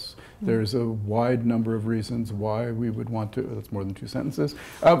adults. There's a wide number of reasons why we would want to. That's more than 2 sentences.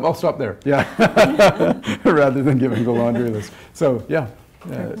 I'll stop there. Yeah, rather than giving the laundry list. So yeah,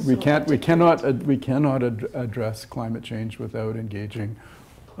 we cannot address climate change without engaging.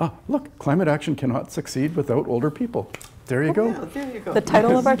 Look, climate action cannot succeed without older people. There you go. Yeah, there you go. The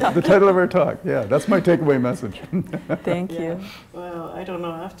title of our talk. The title of our talk. Yeah, that's my takeaway message. Thank you. Well, I don't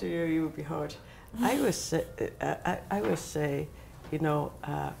know. After you would be hard. I would say,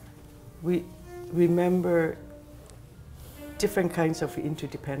 we remember different kinds of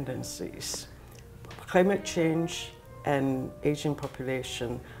interdependencies. Climate change and aging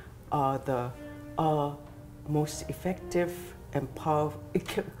population are the most effective and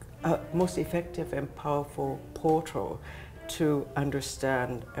powerful portal to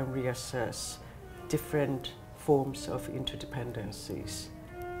understand and reassess different forms of interdependencies.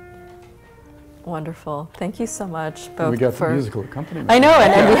 Wonderful. Thank you so much both. We got the musical accompaniment. I know,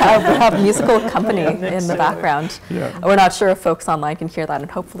 and we have musical company in the background. Yeah. We're not sure if folks online can hear that, and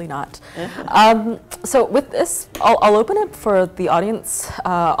hopefully not. So with this, I'll open it for the audience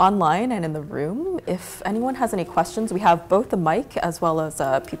online and in the room. If anyone has any questions, we have both a mic as well as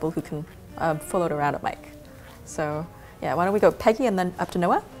people who can float around a mic. So yeah, why don't we go Peggy and then up to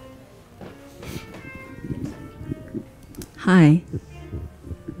Noah? Hi.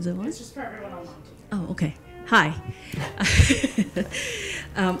 Is it on? It's just for everyone online. Oh, okay. Hi.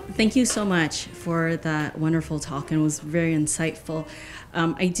 Thank you so much for that wonderful talk, and it was very insightful.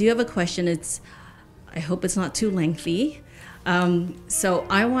 I do have a question. I hope it's not too lengthy. So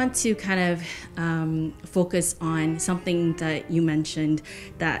I want to kind of focus on something that you mentioned,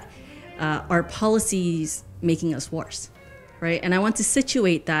 that our policies making us worse, right? And I want to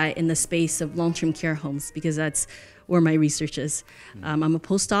situate that in the space of long-term care homes, because that's where my research is. I'm a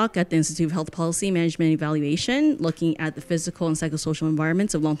postdoc at the Institute of Health Policy Management and Evaluation, looking at the physical and psychosocial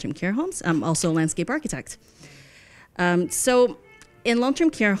environments of long-term care homes. I'm also a landscape architect. So in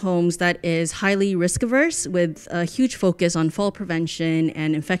long-term care homes, that is highly risk averse, with a huge focus on fall prevention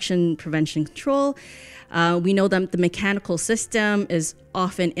and infection prevention control. We know that the mechanical system is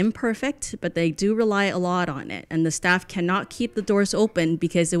often imperfect, but they do rely a lot on it. And the staff cannot keep the doors open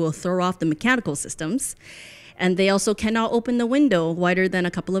because it will throw off the mechanical systems. And they also cannot open the window wider than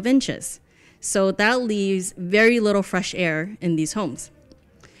a couple of inches. So that leaves very little fresh air in these homes.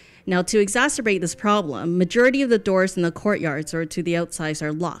 Now, to exacerbate this problem, majority of the doors in the courtyards or to the outsides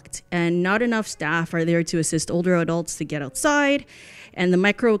are locked, and not enough staff are there to assist older adults to get outside. And the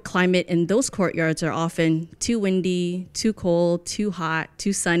microclimate in those courtyards are often too windy, too cold, too hot,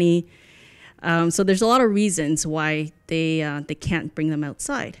 too sunny. So there's a lot of reasons why they can't bring them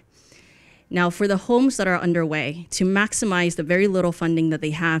outside. Now, for the homes that are underway, to maximize the very little funding that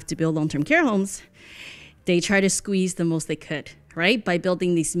they have to build long-term care homes, they try to squeeze the most they could, right? By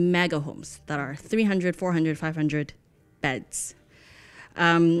building these mega homes that are 300, 400, 500 beds.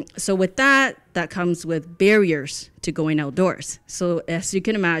 So with that comes with barriers to going outdoors. So as you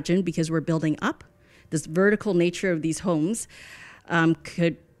can imagine, because we're building up, this vertical nature of these homes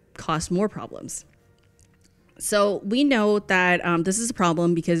could cause more problems. So we know that this is a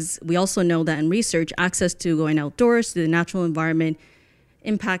problem because we also know that in research, access to going outdoors to the natural environment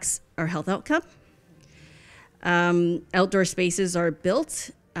impacts our health outcome. Outdoor spaces are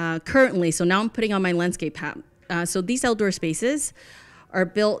built currently, so now I'm putting on my landscape hat. So these outdoor spaces are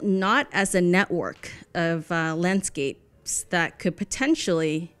built not as a network of landscapes that could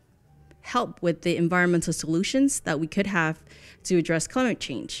potentially help with the environmental solutions that we could have to address climate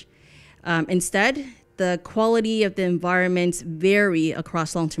change. Instead, the quality of the environments vary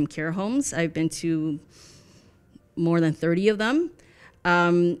across long-term care homes. I've been to more than 30 of them.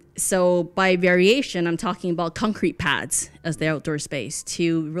 So by variation, I'm talking about concrete pads as the outdoor space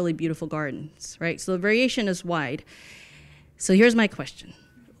to really beautiful gardens, right? So the variation is wide. So here's my question.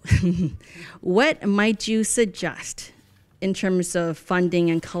 What might you suggest in terms of funding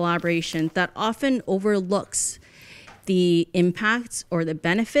and collaboration that often overlooks the impacts or the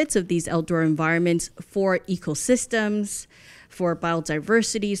benefits of these outdoor environments for ecosystems, for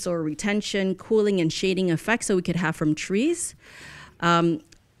biodiversity, soil retention, cooling and shading effects that we could have from trees.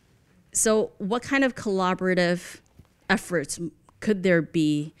 So what kind of collaborative efforts could there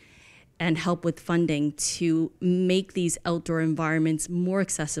be and help with funding to make these outdoor environments more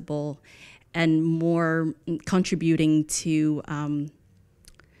accessible and more contributing to,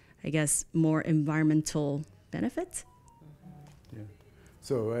 I guess, more environmental benefits? Yeah.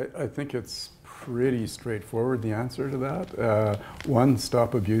 So I think it's pretty straightforward, the answer to that. One,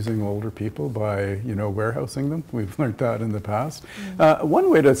 stop abusing older people by, warehousing them. We've learned that in the past. One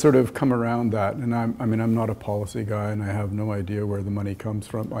way to sort of come around that, and I'm not a policy guy and I have no idea where the money comes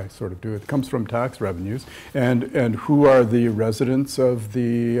from. I sort of do. It comes from tax revenues. And who are the residents of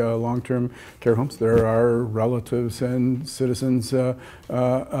the long-term care homes? There are relatives and citizens. So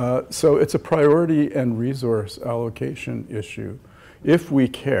it's a priority and resource allocation issue. If we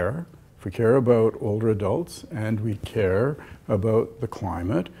care about older adults and we care about the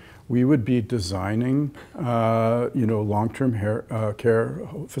climate, we would be designing, long-term care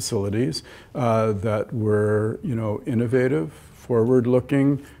facilities that were, innovative,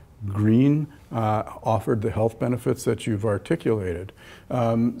 forward-looking, green, offered the health benefits that you've articulated.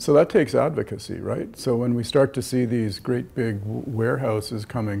 So that takes advocacy, right? So when we start to see these great big warehouses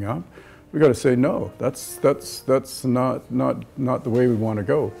coming up, we got to say no. That's not the way we want to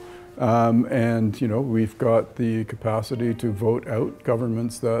go. We've got the capacity to vote out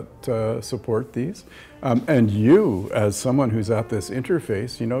governments that support these. And you, as someone who's at this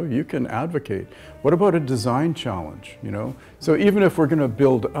interface, you can advocate. What about a design challenge, So even if we're going to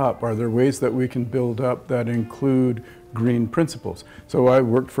build up, are there ways that we can build up that include green principles? So I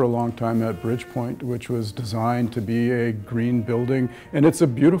worked for a long time at Bridgepoint, which was designed to be a green building, and it's a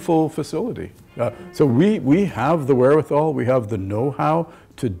beautiful facility. So we have the wherewithal, we have the know-how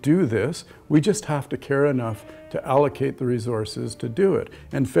to do this. We just have to care enough to allocate the resources to do it.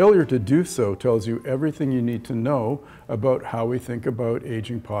 And failure to do so tells you everything you need to know about how we think about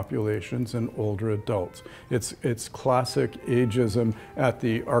aging populations and older adults. It's classic ageism at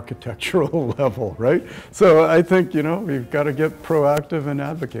the architectural level, right? So I think, we've got to get proactive and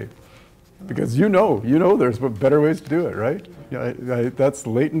advocate. Because there's better ways to do it, right? That's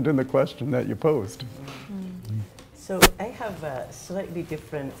latent in the question that you posed. So I have a slightly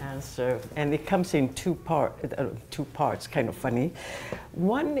different answer, and it comes in two parts, kind of funny.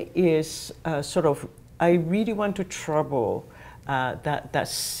 One is I really want to trouble that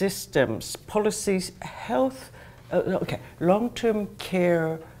systems, policies, health, long-term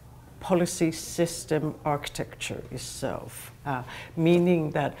care policy system architecture itself,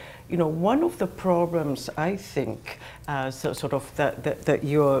 meaning that one of the problems I think that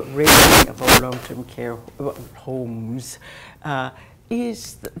you're raising about long-term care homes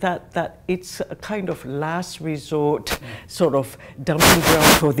is that it's a kind of last resort sort of dumping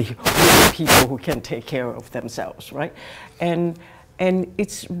ground for the older people who can take care of themselves, right? And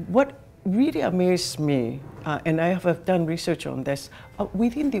it's what really amazed me, and I have done research on this,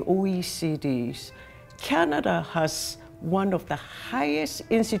 within the OECDs, Canada has one of the highest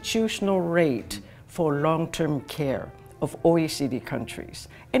institutional rate for long-term care of OECD countries.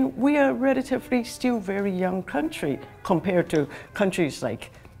 And we are relatively still very young country compared to countries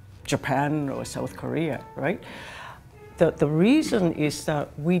like Japan or South Korea, right? The reason is that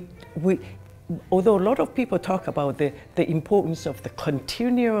although a lot of people talk about the importance of the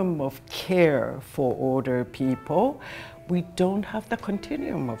continuum of care for older people, we don't have the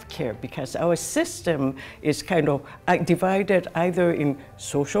continuum of care because our system is kind of divided either in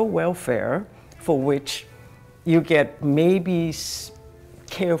social welfare, for which you get maybe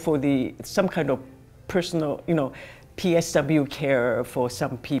care for some kind of personal, PSW care for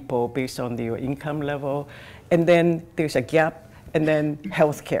some people based on their income level, and then there's a gap, and then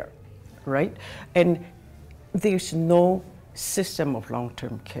health care. Right? And there's no system of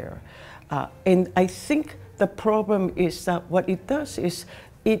long-term care. And I think the problem is that what it does is,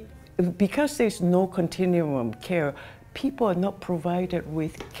 because there's no continuum of care, people are not provided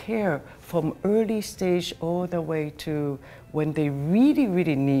with care from early stage all the way to when they really,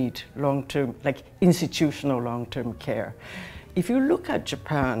 really need long-term, like institutional long-term care. If you look at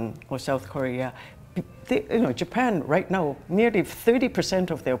Japan or South Korea, Japan right now, nearly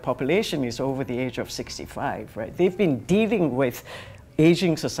 30% of their population is over the age of 65, right? They've been dealing with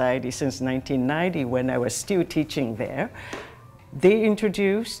aging society since 1990 when I was still teaching there. They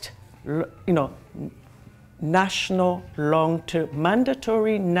introduced,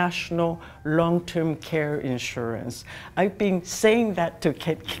 mandatory national long-term care insurance. I've been saying that to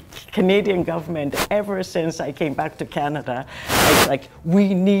Canadian government ever since I came back to Canada. It's like,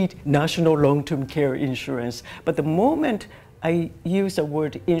 we need national long-term care insurance. But the moment I use the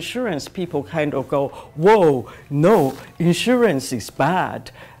word insurance, people kind of go, whoa, no, insurance is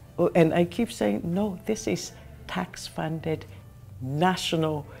bad. And I keep saying, no, this is tax-funded,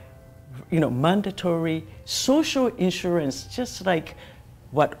 national, mandatory social insurance, just like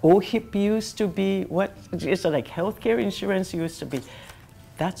what OHIP used to be, just like healthcare insurance used to be.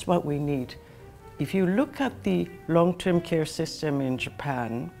 That's what we need. If you look at the long-term care system in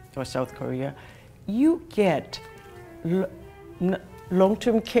Japan or South Korea, you get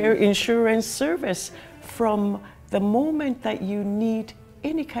long-term care insurance service from the moment that you need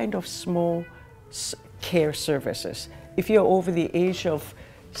any kind of small care services. If you're over the age of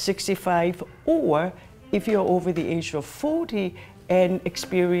 65 or if you're over the age of 40 and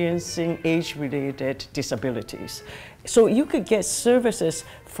experiencing age-related disabilities. So you could get services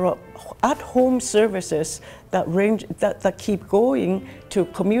from at-home services that range, that keep going to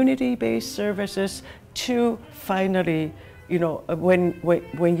community-based services to finally,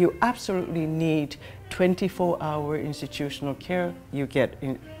 when you absolutely need 24-hour institutional care, you get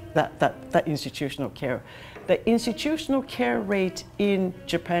that institutional care. The institutional care rate in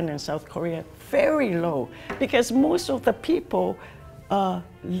Japan and South Korea, very low, because most of the people are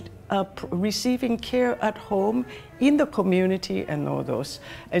receiving care at home, in the community and all those.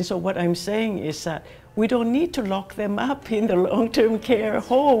 And so what I'm saying is that we don't need to lock them up in the long-term care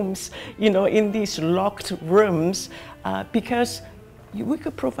homes, in these locked rooms, because if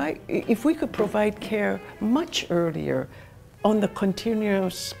we could provide care much earlier on the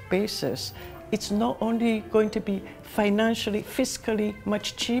continuous basis, it's not only going to be financially, fiscally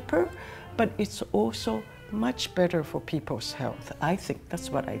much cheaper, but it's also much better for people's health. I think, that's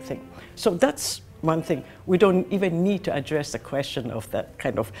what I think. So that's one thing. We don't even need to address the question of that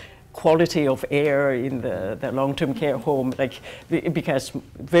kind of quality of air in the long-term care home, because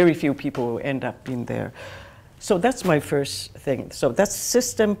very few people end up in there. So that's my first thing. So that's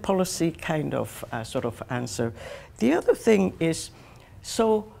system policy kind of sort of answer. The other thing is,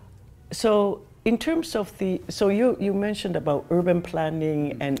 so in terms of you mentioned about urban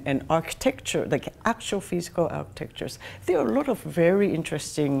planning and architecture, like actual physical architectures. There are a lot of very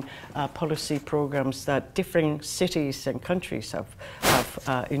interesting policy programs that different cities and countries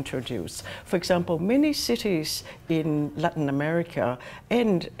have introduced. For example, many cities in Latin America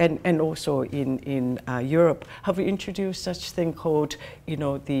and also in Europe have introduced such thing called,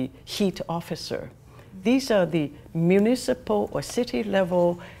 the heat officer. These are the municipal or city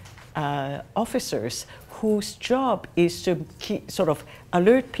level officers whose job is to sort of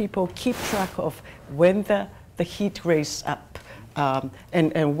alert people, keep track of when the heat raise up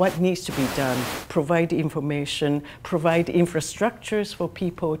and what needs to be done, provide information, provide infrastructures for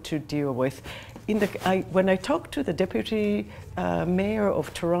people to deal with. When I talked to the deputy mayor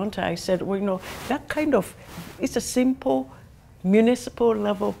of Toronto, I said, well, that kind of, it's a simple municipal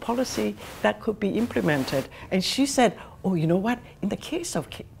level policy that could be implemented. And she said, oh, you know what? In the case of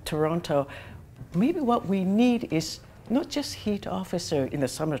Toronto, maybe what we need is not just heat officer in the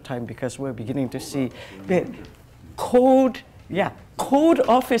summertime, because we're beginning to see the cold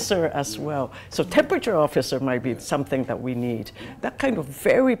officer as well. So temperature officer might be something that we need. That kind of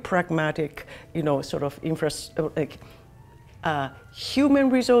very pragmatic, sort of human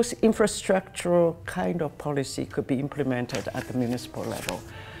resource infrastructural kind of policy could be implemented at the municipal level.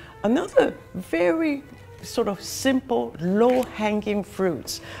 Another very sort of simple, low-hanging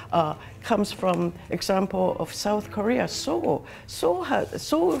fruits comes from example of South Korea. Seoul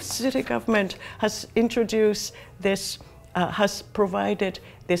city government has introduced this, has provided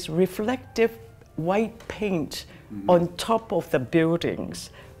this reflective white paint on top of the buildings,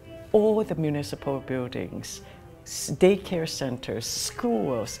 all the municipal buildings, daycare centers,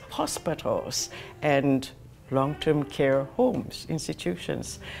 schools, hospitals, and long-term care homes,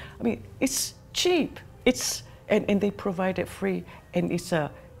 institutions. I mean, it's cheap. And they provide it free, and it's a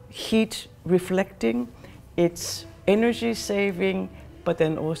heat reflecting, it's energy saving, but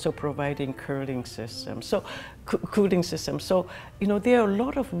then also providing cooling systems. So there are a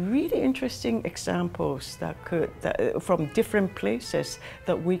lot of really interesting examples from different places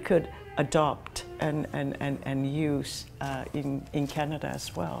that we could adopt and use in Canada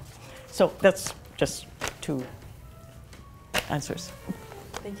as well. So that's just two answers.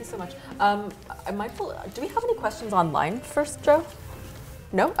 Thank you so much. I'm mindful, do we have any questions online first, Zhao?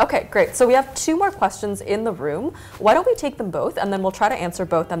 No? Okay, great. So we have two more questions in the room. Why don't we take them both, and then we'll try to answer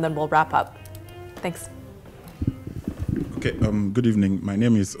both, and then we'll wrap up. Thanks. Okay, good evening. My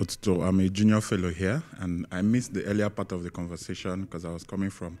name is Otto. I'm a junior fellow here, and I missed the earlier part of the conversation because I was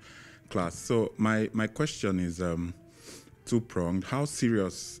coming from class. So my question is two-pronged. How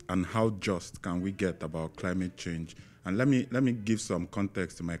serious and how just can we get about climate change And let me give some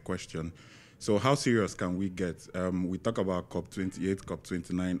context to my question. So how serious can we get? We talk about COP28,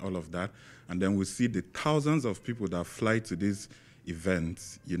 COP29, all of that, and then we see the thousands of people that fly to these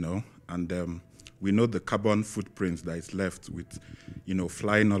events, you know, and we know the carbon footprint that is left with, you know,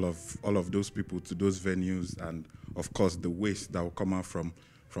 flying all of those people to those venues, and of course the waste that will come out from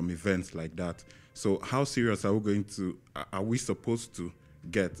events like that. So how serious are we supposed to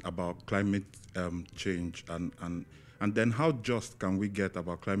get about climate change, and then how just can we get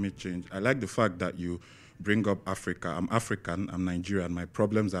about climate change? I like the fact that you bring up Africa. I'm African, I'm Nigerian, my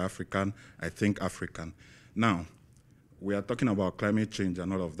problems are African, I think African. Now, we are talking about climate change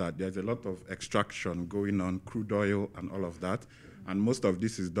and all of that. There's a lot of extraction going on, crude oil and all of that, and most of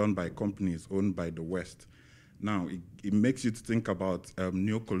this is done by companies owned by the West. Now, it makes you to think about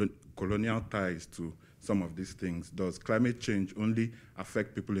neo-colonial ties to some of these things. Does climate change only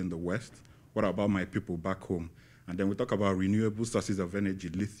affect people in the West? What about my people back home? And then we talk about renewable sources of energy,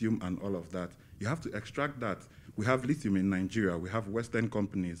 lithium and all of that. You have to extract that. We have lithium in Nigeria. We have Western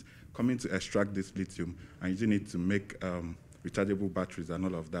companies coming to extract this lithium and using it to make rechargeable batteries and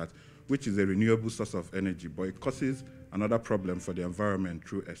all of that, which is a renewable source of energy, but it causes another problem for the environment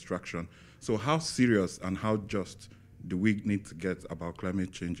through extraction. So how serious and how just do we need to get about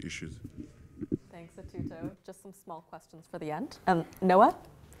climate change issues? Thanks, Atuto. Just some small questions for the end. Noah?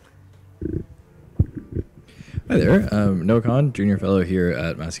 Hi there, Noah Khan, junior fellow here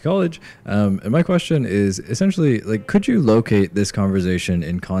at Massey College. And my question is essentially, like, could you locate this conversation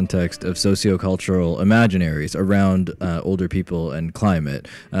in context of sociocultural imaginaries around older people and climate?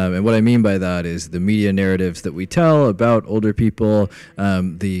 And what I mean by that is the media narratives that we tell about older people,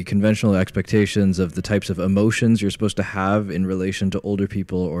 the conventional expectations of the types of emotions you're supposed to have in relation to older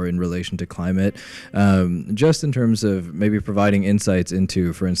people or in relation to climate, just in terms of maybe providing insights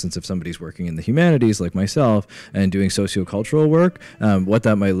into, for instance, if somebody's working in the humanities like myself, and doing sociocultural work, what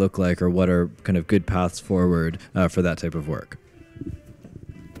that might look like, or what are kind of good paths forward for that type of work.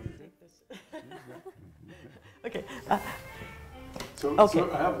 Okay. So I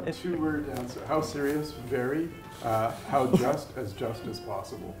have a two-word answer. How serious? Very. How just as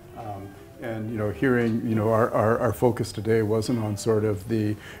possible. And, you know, hearing, you know, our focus today wasn't on sort of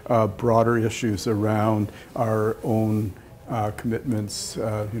the broader issues around our own commitments,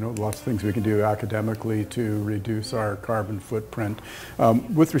 you know, lots of things we can do academically to reduce our carbon footprint.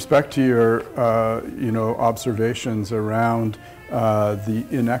 With respect to your, you know, observations around the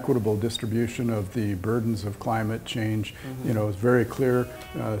inequitable distribution of the burdens of climate change, you know, it's very clear.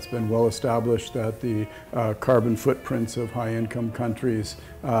 It's been well established that the carbon footprints of high-income countries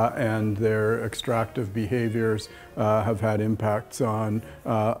and their extractive behaviors have had impacts on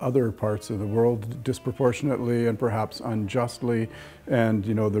other parts of the world disproportionately and perhaps unjustly. And,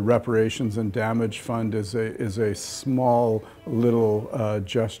 you know, the reparations and damage fund is a small little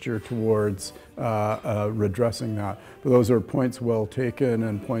gesture towards redressing that. But those are points well taken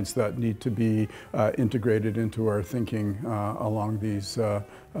and points that need to be integrated into our thinking along these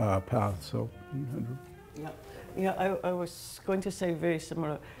paths. So, Andrew. Yeah, I was going to say very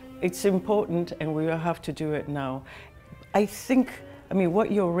similar. It's important, and we will have to do it now. I mean,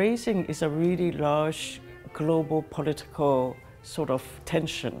 what you're raising is a really large global political sort of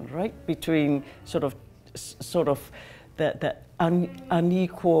tension, right, between sort of the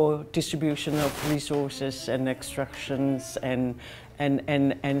unequal distribution of resources and extractions and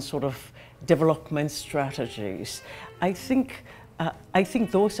sort of development strategies. I think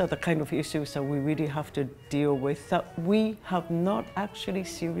those are the kind of issues that we really have to deal with that we have not actually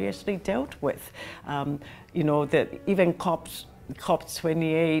seriously dealt with. You know, that even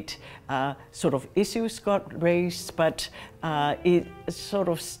COP28 sort of issues got raised, but it sort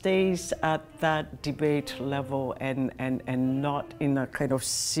of stays at that debate level and not in a kind of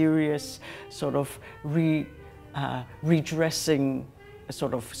serious sort of redressing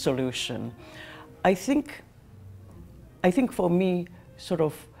sort of solution. I think for me, sort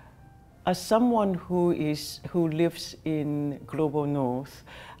of, as someone who lives in global north,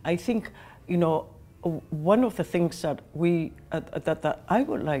 I think, you know, one of the things that that I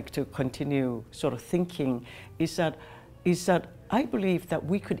would like to continue sort of thinking is that I believe that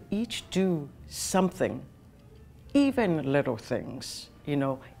we could each do something, even little things, you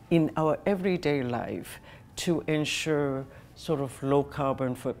know, in our everyday life to ensure sort of low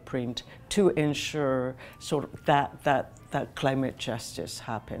carbon footprint, to ensure sort of that climate justice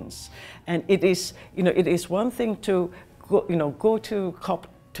happens. And it is, you know, it is one thing to go to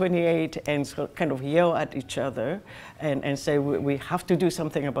COP28 and so kind of yell at each other and say we have to do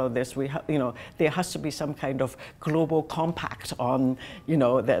something about this. You know, there has to be some kind of global compact on, you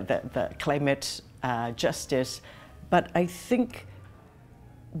know, the climate justice. But I think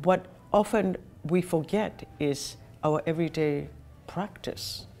what often we forget is our everyday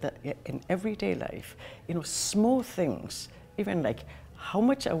practice, that in everyday life, small things, even like how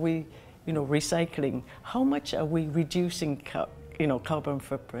much are we, recycling, how much are we reducing, carbon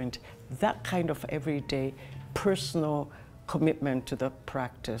footprint, that kind of everyday personal commitment to the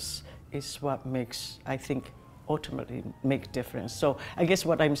practice is what makes, I think, ultimately make difference. So I guess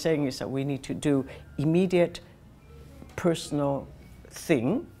what I'm saying is that we need to do immediate personal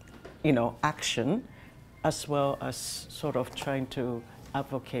thing, action, as well as sort of trying to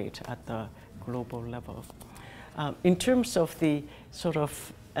advocate at the global level. In terms of the sort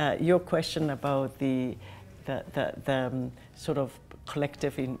of your question about the sort of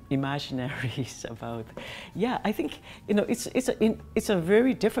collective imaginaries about, I think it's a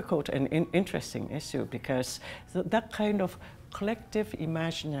very difficult and interesting issue, because that kind of collective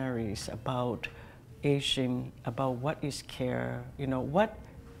imaginaries about aging, about what is care, what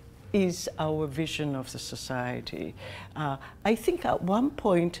is our vision of the society. I think at one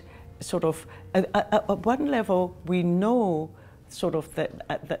point, sort of, at one level, we know sort of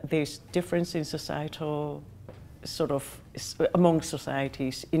that there's difference in societal, sort of, among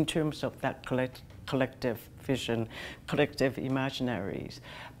societies in terms of that collective vision, collective imaginaries.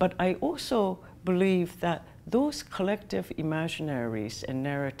 But I also believe that those collective imaginaries and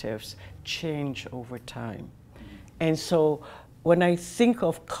narratives change over time. And so when I think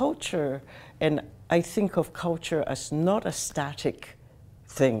of culture, and I think of culture as not a static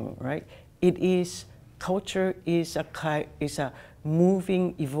thing, right? Culture is a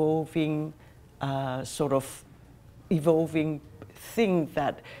moving, evolving, sort of evolving thing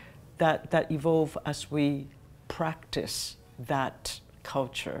that evolve as we practice that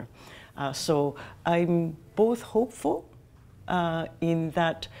culture. So I'm both hopeful in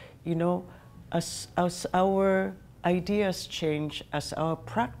that, as our ideas change, as our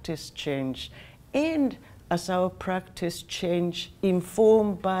practice change, and as our practice change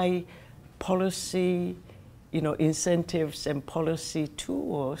informed by policy, incentives and policy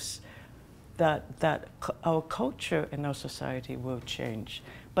tools, that our culture and our society will change.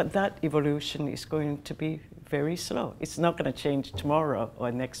 But that evolution is going to be very slow. It's not going to change tomorrow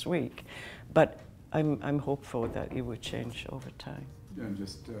or next week, but I'm hopeful that it will change over time. And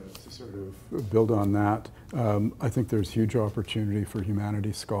just to sort of build on that, I think there's huge opportunity for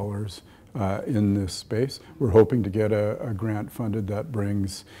humanities scholars in this space. We're hoping to get a grant funded that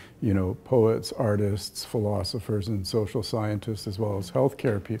brings, poets, artists, philosophers, and social scientists, as well as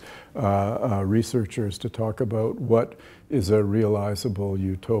healthcare researchers, to talk about what is a realizable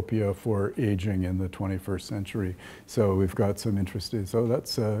utopia for aging in the 21st century. So we've got some interested, so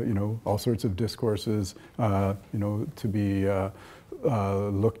that's, all sorts of discourses, to be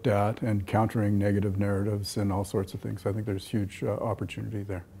looked at, and countering negative narratives and all sorts of things. I think there's huge opportunity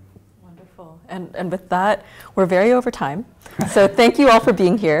there. Wonderful. And with that, we're very over time. So thank you all for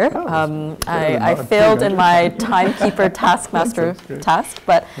being here. I failed in my timekeeper taskmaster task,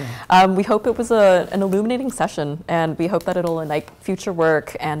 but we hope it was an illuminating session, and we hope that it'll ignite future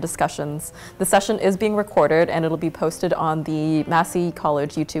work and discussions. The session is being recorded, and it'll be posted on the Massey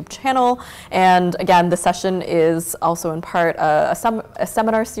College YouTube channel. And again, the session is also in part a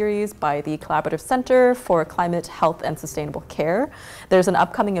seminar series by the Collaborative Center for Climate, Health, and Sustainable Care. There's an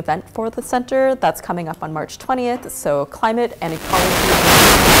upcoming event for the center that's coming up on March 20th. So Climate and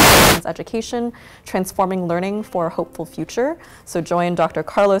Ecology and Education, Transforming Learning for a Hopeful Future. So join Dr.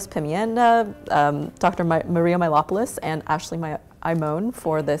 Carlos Pimienta, Dr. Maria Milopoulos, and Ashley Imone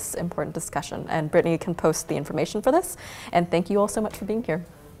for this important discussion. And Brittany can post the information for this. And thank you all so much for being here.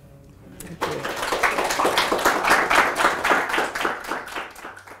 Thank you.